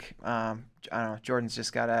I think I don't know. Jordan's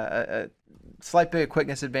just got a slight bit of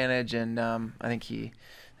quickness advantage, and I think he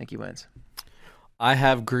wins. I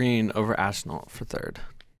have Green over Ashnault for third.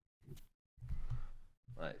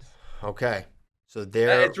 Nice. Okay, so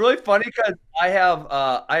there. It's really funny because I have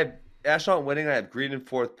Ashnault winning. I have Green in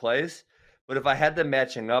fourth place, but if I had them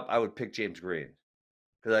matching up, I would pick James Green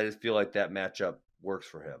because I just feel like that matchup works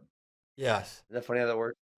for him. Yes. Isn't that funny how that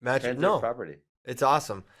works? Property. It's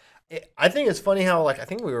awesome. I think it's funny how I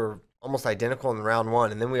think we were almost identical in round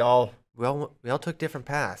one, and then we all took different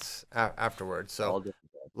paths afterwards. So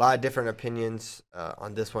a lot of different opinions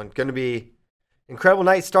on this one. Going to be incredible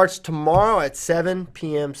night. Starts tomorrow at 7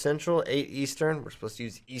 p.m. Central, 8 Eastern. We're supposed to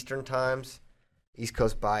use Eastern times. East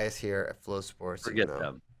Coast bias here at Flow Sports. Forget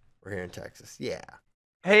them. We're here in Texas. Yeah.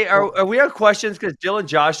 Hey, are we on questions? Because Dylan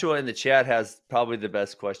Joshua in the chat has probably the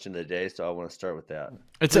best question of the day, so I want to start with that.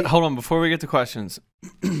 Hold on, before we get to questions,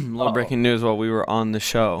 a little breaking news while we were on the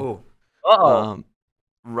show.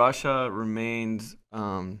 Russia remains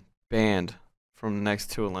banned from the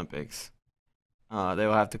next two Olympics. They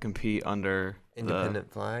will have to compete under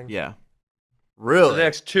independent flag. Yeah. Really? The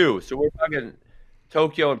next two. So we're talking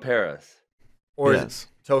Tokyo and Paris. Or yes.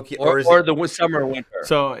 Tokyo, or the summer and winter.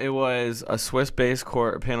 So it was a Swiss-based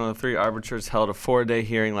court. A panel of 3 arbiters held a 4-day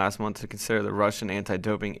hearing last month to consider the Russian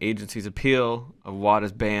anti-doping agency's appeal of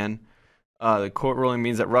WADA's ban. The court ruling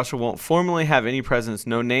means that Russia won't formally have any presence,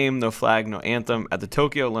 no name, no flag, no anthem at the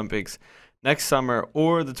Tokyo Olympics next summer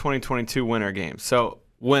or the 2022 Winter Games. So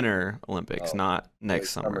Winter Olympics, not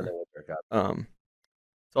next summer.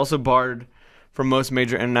 It's also barred from most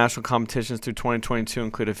major international competitions through 2022,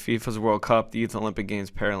 including FIFA's World Cup, the Youth Olympic Games,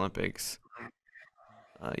 Paralympics.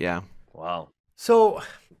 Yeah. Wow. So,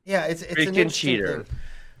 yeah, it's freaking an cheater. Thing.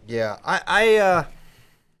 Yeah, I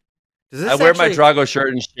wear my Drago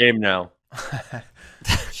shirt in shame now.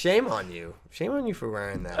 Shame on you. Shame on you for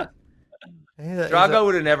wearing that. Drago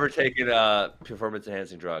would have never taken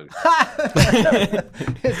performance-enhancing drugs.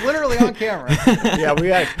 It's literally on camera. Yeah,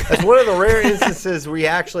 that's one of the rare instances we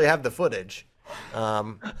actually have the footage.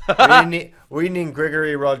 We need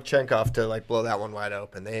Grigory Rodchenkov to blow that one wide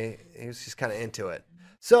open. He was just kind of into it.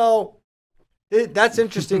 So that's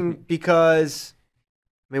interesting because,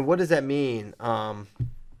 what does that mean?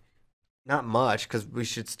 Not much, because we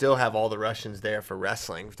should still have all the Russians there for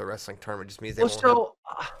wrestling. If the wrestling tournament just means they won't. So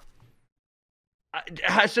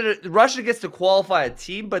Russia gets to qualify a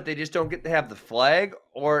team, but they just don't get to have the flag,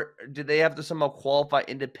 or do they have to somehow qualify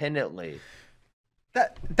independently?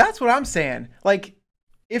 That's what I'm saying.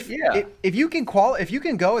 If you can if you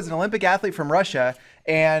can go as an Olympic athlete from Russia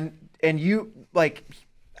and you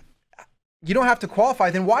you don't have to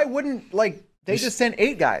qualify, then why wouldn't they just send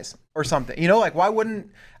 8 guys or something? Why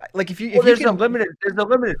wouldn't there's a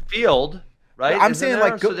limited field. Right? I'm saying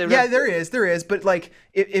there is, but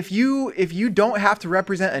if you don't have to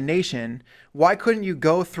represent a nation, why couldn't you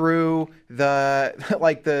go through the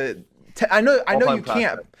I know you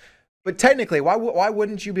can't, but technically, why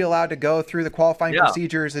wouldn't you be allowed to go through the qualifying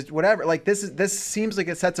procedures? Whatever. This seems like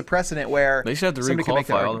it sets a precedent where they should have to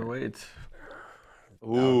requalify all their weights.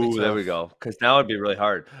 Ooh, there we go. Because now it'd be really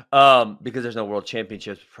hard. Because there's no world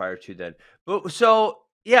championships prior to then. But so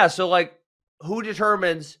who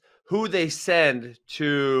determines who they send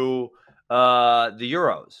to the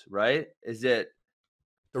Euros, right? Is it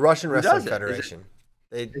the Russian Wrestling Federation?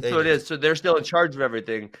 It is. So they're still in charge of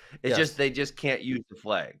everything. It's just they just can't use the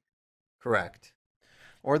flag. Correct.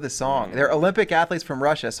 Or the song. They're Olympic athletes from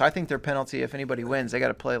Russia, so I think their penalty, if anybody wins, they got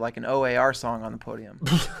to play an OAR song on the podium.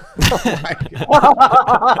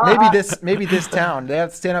 Maybe this town. They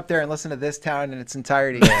have to stand up there and listen to this town in its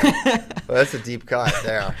entirety. Well, that's a deep cut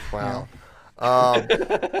there. Wow.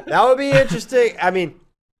 That would be interesting.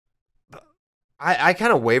 I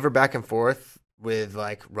kind of waver back and forth with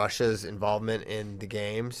like Russia's involvement in the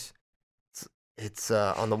games. It's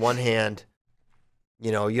on the one hand,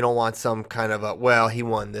 you don't want some kind of he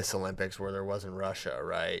won this Olympics where there wasn't Russia,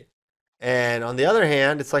 right? And on the other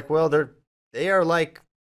hand, it's like, well, they are like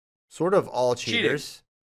sort of all cheaters,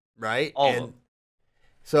 right? All and of them.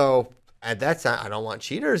 So at that time, I don't want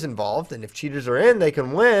cheaters involved, and if cheaters are in, they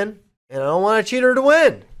can win, and I don't want a cheater to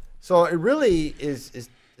win. So it really is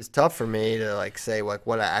tough for me to like say like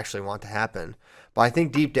what I actually want to happen. But I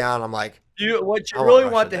think deep down, I'm like, what you really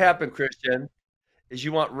want to happen, Christian, is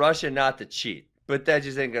you want Russia not to cheat, but that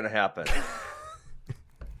just ain't gonna happen.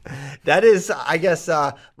 That is, I guess,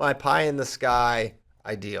 my pie in the sky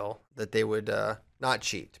ideal that they would not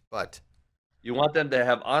cheat, but you want them to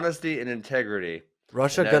have honesty and integrity.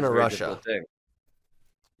 Russia gonna Russia. Thing.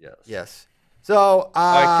 Yes. So, can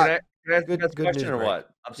I ask good a question or what?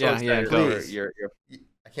 I'm so excited. Please.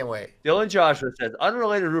 I can't wait. Dylan Joshua says,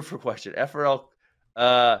 unrelated roofer question. FRL.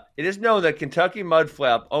 It is known that Kentucky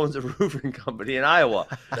Mudflap owns a roofing company in Iowa.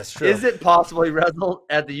 That's true. Is it possible he wrestled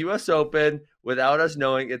at the U.S. Open without us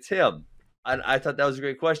knowing it's him? And I thought that was a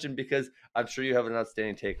great question because I'm sure you have an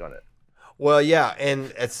outstanding take on it. Well, yeah,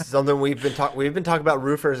 and it's something we've been talking about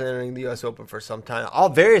roofers entering the U.S. Open for some time. All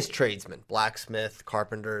various tradesmen, blacksmith,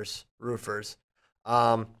 carpenters, roofers.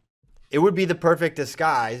 It would be the perfect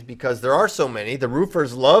disguise because there are so many. The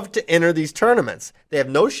roofers love to enter these tournaments. They have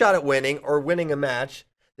no shot at winning or winning a match.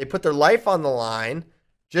 They put their life on the line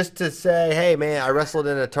just to say, "Hey, man, I wrestled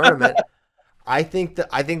in a tournament." I think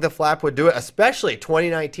the Flap would do it, especially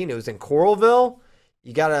 2019. It was in Coralville.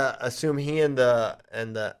 You gotta assume he and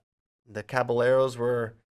the Caballeros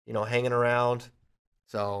were, hanging around.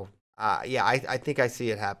 So, I think I see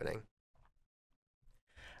it happening.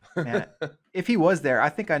 Man, if he was there, I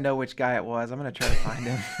think I know which guy it was. I'm going to try to find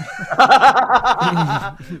him.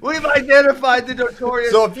 We've identified the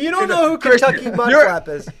notorious. So if you don't know who Kentucky Mudflap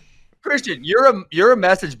is. Christian, you're a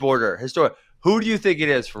message boarder historian. Who do you think it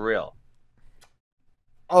is for real?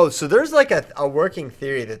 Oh, so there's like a working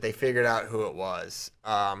theory that they figured out who it was.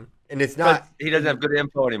 And it's not. But he doesn't have good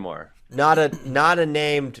info anymore. Not a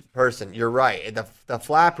named person. You're right. The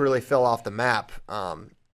Flap really fell off the map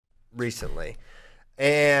recently.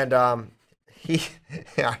 And he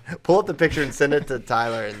pull up the picture and send it to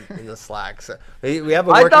Tyler in the Slack. So we have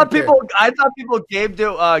a I thought people came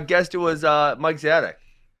to guessed it was Mike Zadek.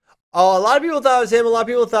 Oh, a lot of people thought it was him. A lot of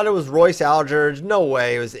people thought it was Royce Alger. No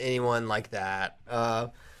way it was anyone like that.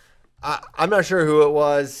 I'm not sure who it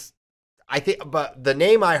was. I think, but the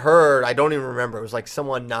name I heard, I don't even remember. It was like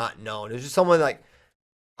someone not known. It was just someone like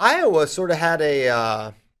Iowa sort of had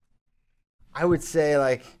I would say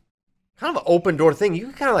like kind of an open door thing. You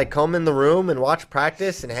could kind of like come in the room and watch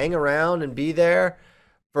practice and hang around and be there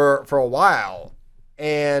for a while.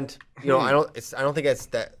 And I don't think that's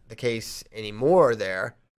the case anymore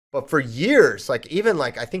there. But for years, like even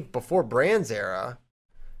like I think before Brand's era,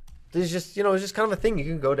 there's just it was just kind of a thing. You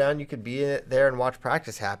can go down, you could be there and watch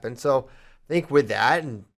practice happen. So I think with that,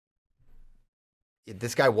 and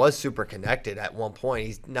this guy was super connected at one point.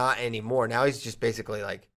 He's not anymore. Now he's just basically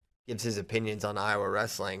like gives his opinions on Iowa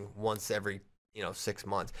wrestling once every 6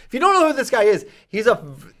 months. If you don't know who this guy is, he's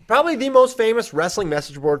probably the most famous wrestling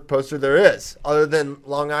message board poster there is, other than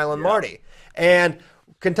Long Island Marty. And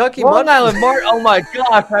Kentucky Long Island Marty. Oh my gosh,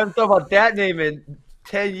 I haven't thought about that name in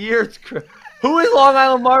 10 years. Who is Long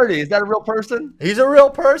Island Marty? Is that a real person? He's a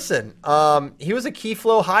real person. He was a Key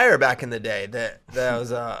Flow hire back in the day. That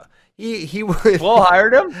was he Flow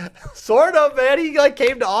hired him? Sort of, man. He like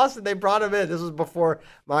came to Austin. They brought him in. This was before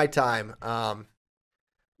my time. Wow.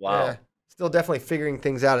 Yeah, still definitely figuring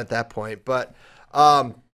things out at that point. But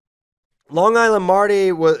Long Island Marty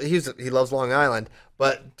he loves Long Island.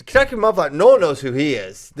 But Kentucky Mudflap, no one knows who he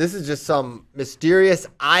is. This is just some mysterious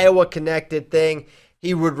Iowa connected thing.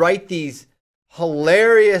 He would write these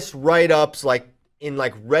hilarious write-ups like in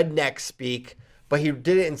like redneck speak, but he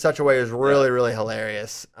did it in such a way it was really, really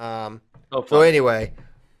hilarious. So anyway,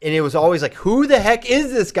 and it was always like, who the heck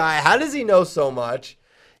is this guy? How does he know so much?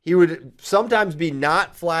 He would sometimes be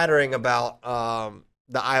not flattering about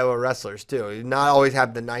the Iowa wrestlers too. He did not always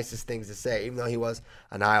have the nicest things to say, even though he was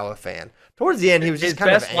an Iowa fan. Towards the end, he was just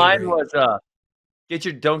kind of angry. His best line was,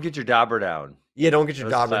 don't get your dauber down. Yeah, don't get your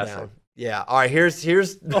dauber down. Yeah. All right. Here's. This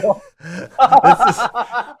is.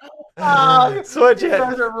 Switch it. You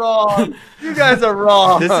guys are wrong. You guys are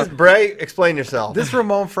wrong. This is Bray. Explain yourself. This is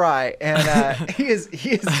Ramon Fry, and he's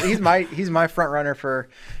my front runner for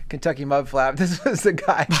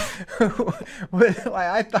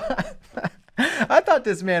I thought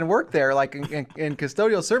this man worked there, like in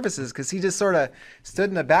custodial services, because he just sort of stood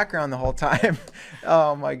in the background the whole time.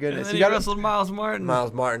 Oh my goodness! And then he wrestled Miles Martin.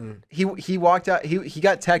 Miles Martin. He walked out. He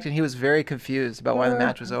got teched and he was very confused about why the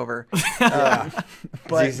match was over.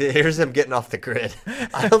 But here's him getting off the grid.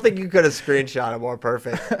 I don't think you could have screenshot him more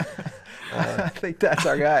perfect. I think that's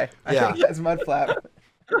our guy. I think that's Mudflap.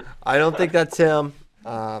 I don't think that's him.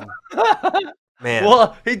 Man.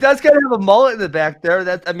 Well, he does kind of have a mullet in the back there.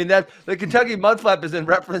 The Kentucky Mudflap is in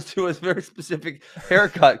reference to his very specific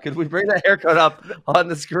haircut. Could we bring that haircut up on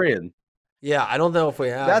the screen? Yeah, I don't know if we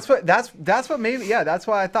have. That's what made me. Yeah, that's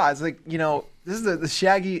why I thought. It's like, this is the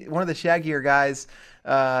shaggy, one of the shaggier guys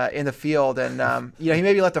in the field, and he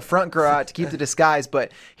maybe let the front grow out to keep the disguise,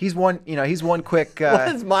 but he's one quick.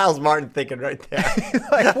 What is Miles Martin thinking right there?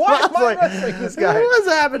 Like, why am I wrestling this guy? What's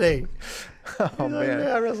happening? Oh man,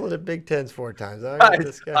 I wrestled at Big Tens 4 times. I got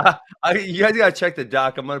this guy. You guys gotta check the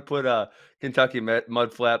doc. I'm gonna put a Kentucky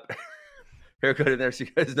Mudflap haircut in there so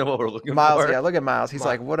you guys know what we're looking Miles, for. Yeah, look at Miles. He's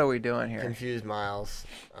like, what are we doing here? Confused Miles.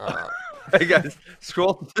 Hey guys,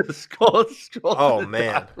 scroll. Oh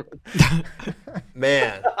man,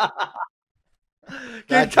 man.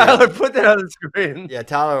 Can Tyler put that on the screen? Yeah,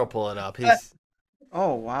 Tyler will pull it up. He's.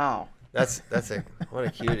 Oh wow. What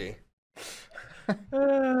a cutie.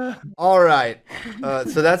 All right.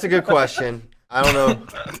 So that's a good question. I don't know.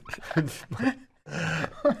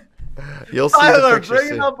 You'll see Tyler, the picture bring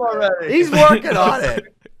soon. it up already. He's working on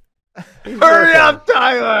it. Hurry up,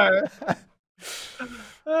 Tyler.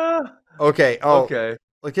 Okay. Okay.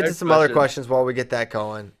 Let's get to some other questions while we get that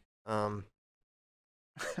going.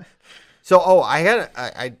 So, I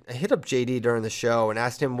hit up JD during the show and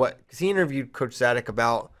asked him because he interviewed Coach Zadek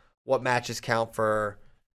about what matches count for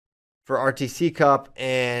RTC Cup,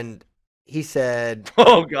 and he said,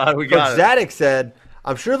 "Oh God, we got it." Zadek said,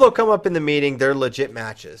 "I'm sure they'll come up in the meeting. They're legit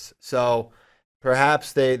matches, so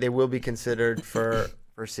perhaps they will be considered for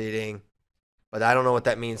seeding, but I don't know what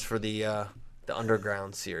that means for the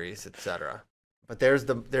Underground series, etc." But there's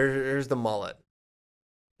the mullet.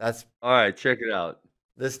 That's all right. Check it out.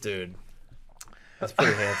 This dude, that's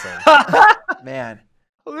pretty handsome, man.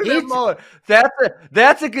 Look at that mullet.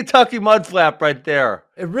 That's a Kentucky Mudflap right there.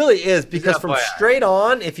 It really is, because from straight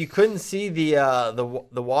on, if you couldn't see the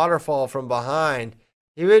waterfall from behind,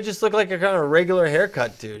 he would just look like a kind of regular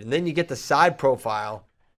haircut dude. And then you get the side profile,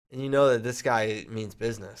 and you know that this guy means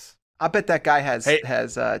business. I bet that guy has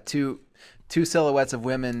two silhouettes of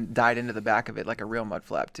women dyed into the back of it like a real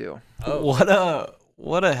Mudflap too. Oh.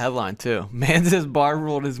 What a headline too. Man's bar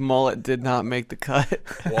ruled his mullet did not make the cut.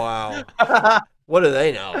 Wow. What do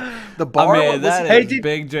they know? The bar. That is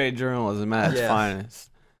Big J journalism at its finest.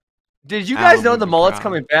 Did you guys know the mullet's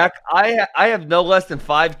coming back? I have no less than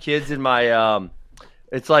 5 kids in my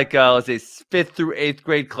it's like let's say 5th through 8th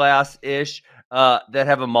grade class ish that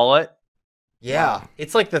have a mullet. Yeah, wow.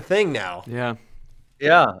 It's like the thing now. Yeah,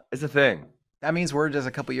 it's a thing. That means we're just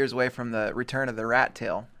a couple years away from the return of the rat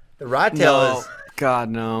tail. The rat tail is. God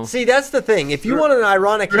no. See, that's the thing. If you want an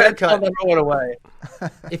ironic haircut,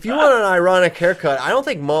 if you want an ironic haircut, I don't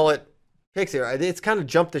think mullet picks it. It's kind of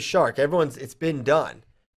jumped the shark. It's been done.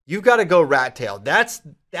 You've got to go rat tail. That's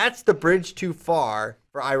the bridge too far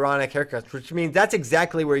for ironic haircuts, which means that's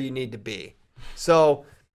exactly where you need to be. So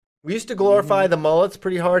we used to glorify the mullets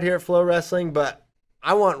pretty hard here at Flow Wrestling, but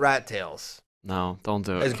I want rat tails. No, don't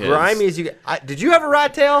do it. As grimy as you get. Did you have a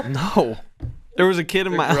rat tail? No. There was a kid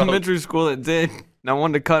in my elementary school that did, and I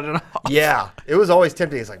wanted to cut it off. Yeah, it was always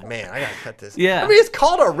tempting. It's like, man, I gotta cut this. Yeah. I mean, it's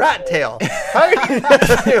called a rat tail.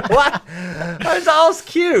 What? It's all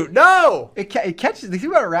cute. No. It catches. The thing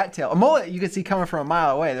about a rat tail, a mullet you can see coming from a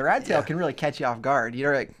mile away. The rat tail can really catch you off guard.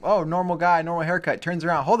 You're like, oh, normal guy, normal haircut. Turns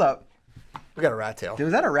around. Hold up. We got a rat tail. Dude,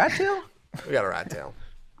 was that a rat tail? We got a rat tail.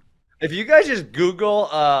 If you guys just Google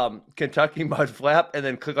Kentucky Mudflap and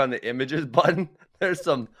then click on the images button, there's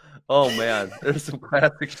some. Oh man, there's some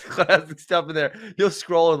classic stuff in there. You'll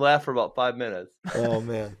scroll and laugh for about 5 minutes. Oh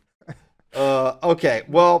man. Okay.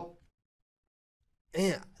 Well,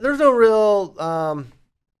 yeah, there's no real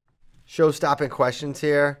show-stopping questions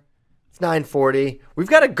here. It's 9:40. We've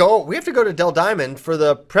got to go. We have to go to Del Diamond for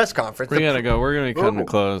the press conference. We gotta go. We're gonna be cutting it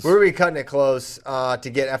close. We're gonna be cutting it close to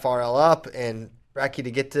get FRL up and Bracky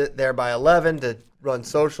to get there by 11 to run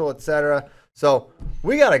social, etc. So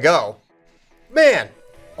we gotta go, man.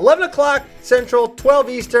 11 o'clock Central, 12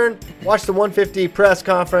 Eastern. Watch the 150 press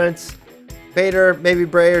conference. Bader, maybe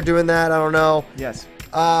Bray are doing that. I don't know. Yes.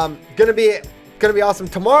 Gonna be awesome.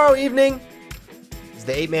 Tomorrow evening is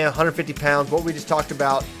the 8-man, 150 pounds. What we just talked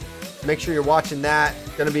about. Make sure you're watching that.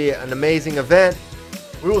 Gonna be an amazing event.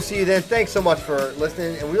 We will see you then. Thanks so much for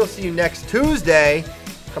listening, and we will see you next Tuesday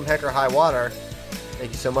come heck or high water.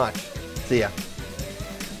 Thank you so much. See ya.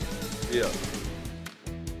 Yeah.